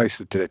go to a place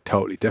that did it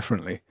totally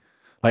differently.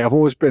 Like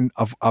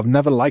I've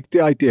never liked the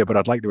idea, but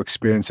I'd like to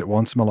experience it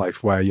once in my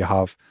life where you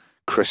have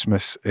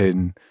Christmas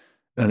and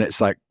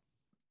it's like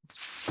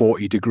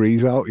 40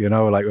 degrees out,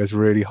 like it's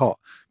really hot.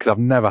 Because I've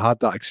never had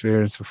that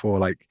experience before.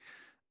 Like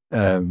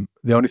the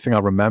only thing I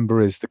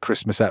remember is the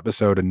Christmas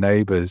episode of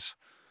Neighbours,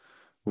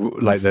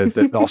 like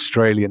the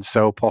Australian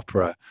soap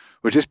opera,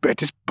 it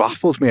just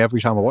baffled me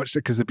every time I watched it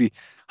because they'd be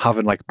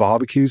having like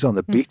barbecues on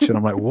the beach and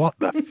I'm like, what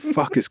the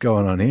fuck is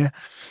going on here?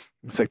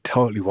 It's like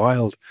totally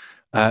wild.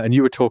 And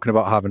you were talking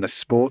about having a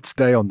sports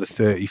day on the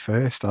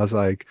 31st. I was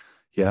like,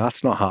 yeah,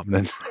 that's not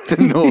happening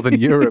in Northern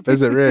Europe,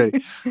 is it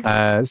really?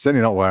 It's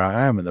certainly not where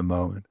I am at the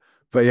moment.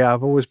 But yeah,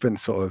 I've always been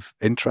sort of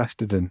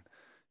interested in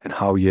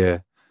how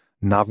you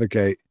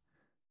navigate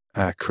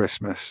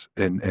Christmas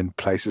in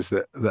places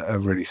that are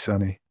really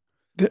sunny.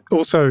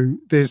 Also,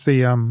 there's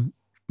the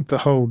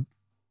whole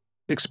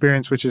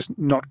experience which is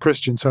not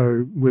Christian.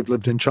 So we've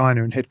lived in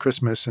China and had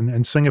Christmas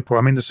and Singapore.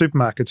 I mean, the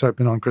supermarket's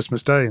open on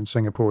Christmas Day in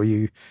Singapore.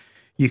 You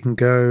can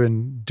go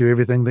and do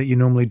everything that you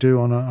normally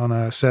do on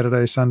a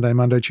Saturday, Sunday,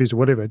 Monday, Tuesday,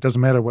 whatever. It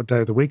doesn't matter what day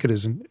of the week it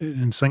is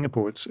in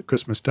Singapore. It's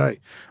Christmas Day.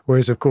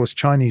 Whereas, of course,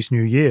 Chinese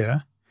New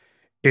Year,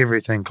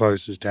 everything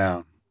closes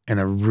down in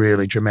a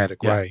really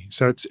dramatic way.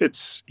 So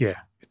it's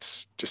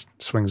just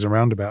swings and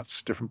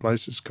roundabouts, different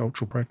places,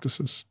 cultural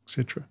practices,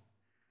 etc.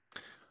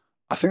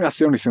 I think that's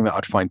the only thing that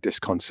I'd find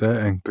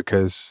disconcerting,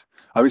 because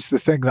it's the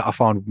thing that I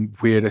found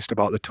weirdest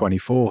about the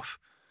 24th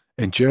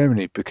in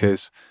Germany,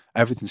 because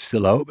everything's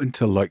still open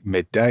till like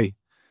midday.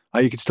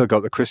 Like you can still go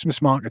to the Christmas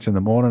markets in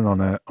the morning on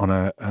the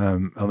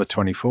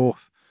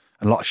 24th,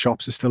 and a lot of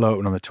shops are still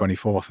open on the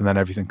 24th, and then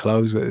everything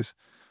closes.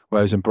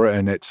 Whereas in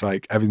Britain, it's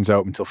like everything's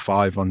open till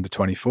 5 on the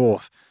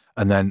 24th,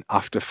 and then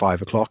after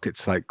 5 o'clock,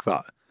 it's like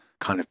that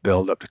kind of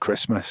build up to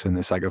Christmas, and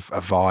there's like a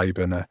vibe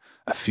and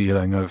a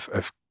feeling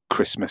of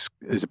Christmas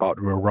is about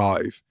to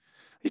arrive.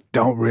 You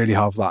don't really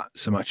have that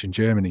so much in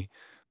Germany,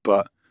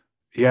 but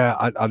yeah,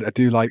 I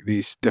do like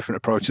these different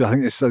approaches. I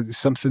think there's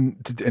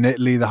something in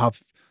Italy that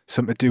have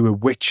something to do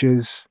with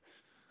witches,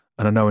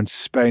 and I know in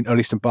Spain, or at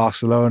least in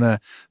Barcelona,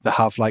 they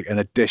have like an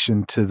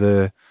addition to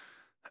the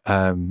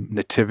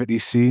nativity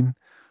scene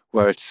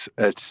where it's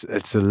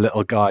a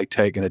little guy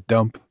taking a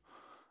dump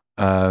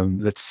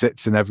that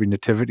sits in every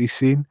nativity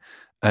scene,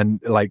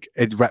 and like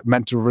I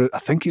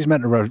think he's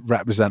meant to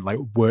represent like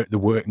the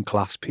working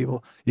class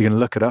people. You can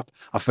look it up.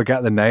 I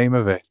forget the name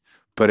of it,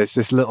 but it's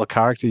this little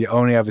character you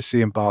only ever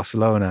see in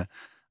Barcelona.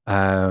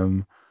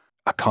 I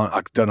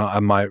don't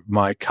know.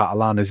 My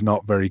Catalan is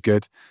not very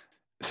good,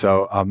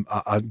 so I'm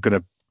going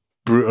to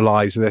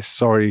brutalize this.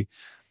 Sorry,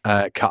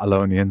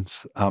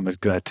 Catalonians. I'm going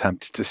to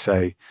attempt to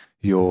say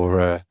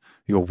your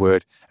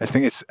word. I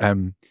think it's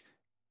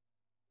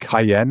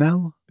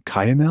Cayanel.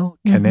 Canel.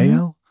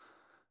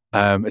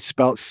 It's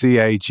spelled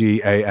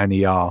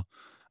Caganer,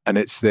 and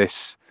it's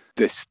this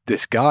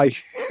guy.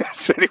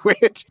 It's really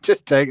weird.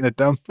 Just taking a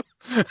dump,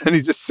 and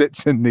he just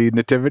sits in the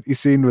nativity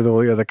scene with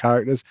all the other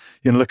characters.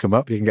 You can look them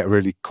up. You can get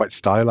really quite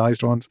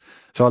stylized ones.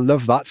 So I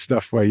love that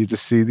stuff where you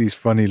just see these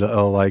funny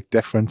little like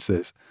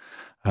differences,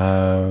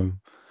 and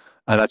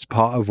that's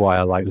part of why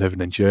I like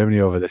living in Germany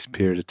over this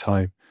period of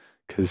time,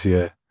 because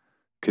you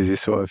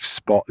sort of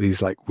spot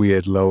these like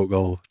weird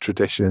local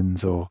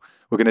traditions. Or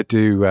we're going to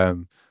do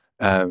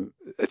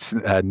it's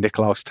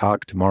Nikolaus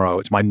Tag tomorrow.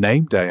 It's my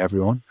name day,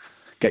 everyone.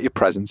 Get your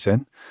presents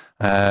in.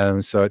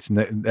 So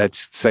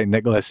it's St.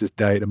 Nicholas's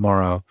Day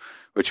tomorrow,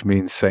 which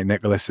means St.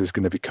 Nicholas is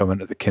going to be coming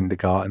to the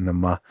kindergarten,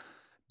 and my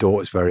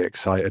daughter's very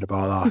excited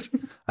about that.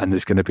 And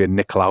there's going to be a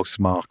Nikolaus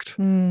market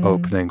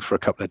opening for a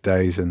couple of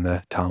days in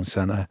the town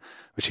centre,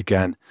 which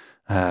again,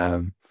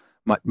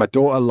 my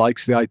daughter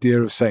likes the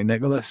idea of St.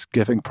 Nicholas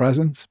giving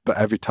presents, but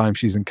every time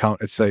she's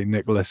encountered St.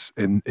 Nicholas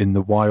in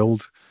the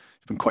wild,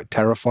 she's been quite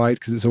terrified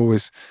because it's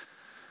always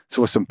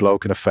some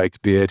bloke in a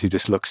fake beard who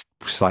just looks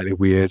slightly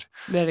weird.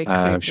 Very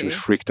creepy. She was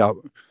freaked out.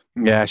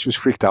 Yeah, she was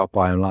freaked out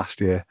by him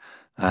last year.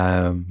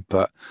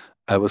 But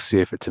I will see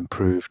if it's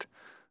improved.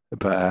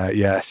 But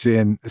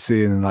seeing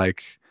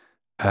like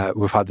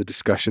we've had the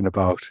discussion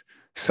about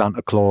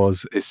Santa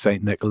Claus is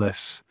St.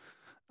 Nicholas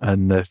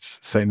and that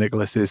St.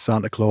 Nicholas is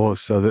Santa Claus,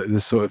 so that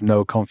there's sort of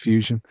no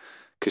confusion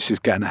because she's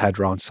getting her head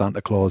around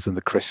Santa Claus and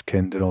the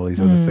Christkind and all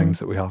these other things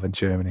that we have in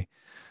Germany.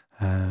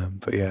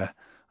 But yeah,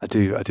 I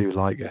do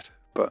like it.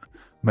 But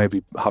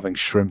maybe having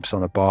shrimps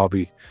on a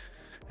barbie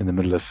in the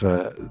middle of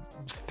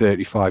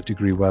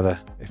 35-degree weather,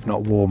 if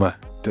not warmer,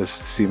 does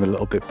seem a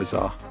little bit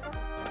bizarre.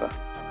 But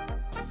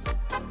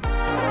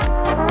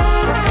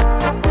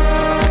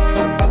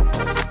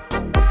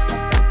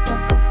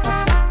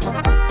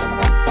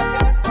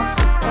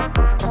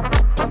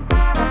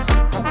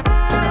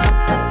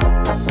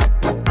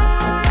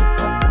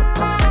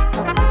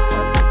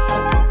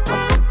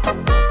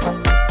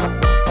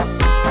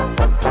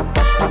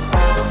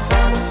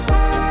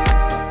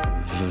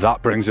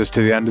that brings us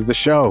to the end of the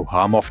show.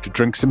 I'm off to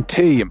drink some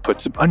tea and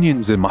put some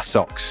onions in my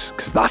socks,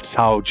 because that's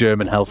how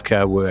German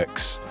healthcare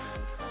works.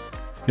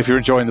 If you're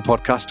enjoying the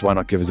podcast, why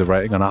not give us a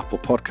rating on Apple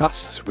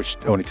Podcasts, which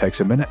only takes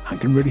a minute and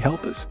can really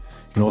help us.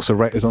 You can also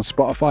rate us on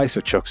Spotify,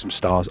 so chuck some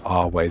stars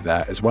our way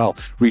there as well.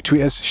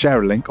 Retweet us,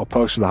 share a link, or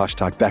post with the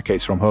hashtag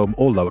 #DecadesFromHome,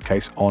 all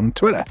lowercase, on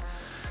Twitter.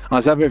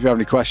 As ever, if you have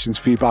any questions,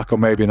 feedback, or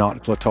maybe an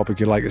article or topic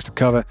you'd like us to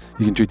cover,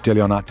 you can tweet Dilly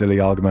on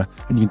 @DillyAlgema,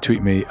 and you can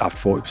tweet me at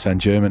 40%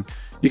 German.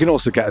 You can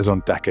also get us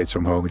on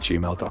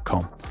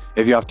decadesfromhome@gmail.com.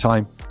 If you have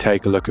time,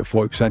 take a look at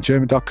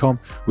 40percentgerman.com.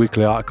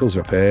 Weekly articles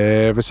are up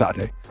every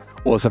Saturday.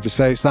 All I have to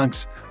say is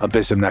thanks, and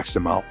bis zum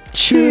nächsten Mal.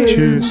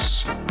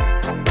 Cheers.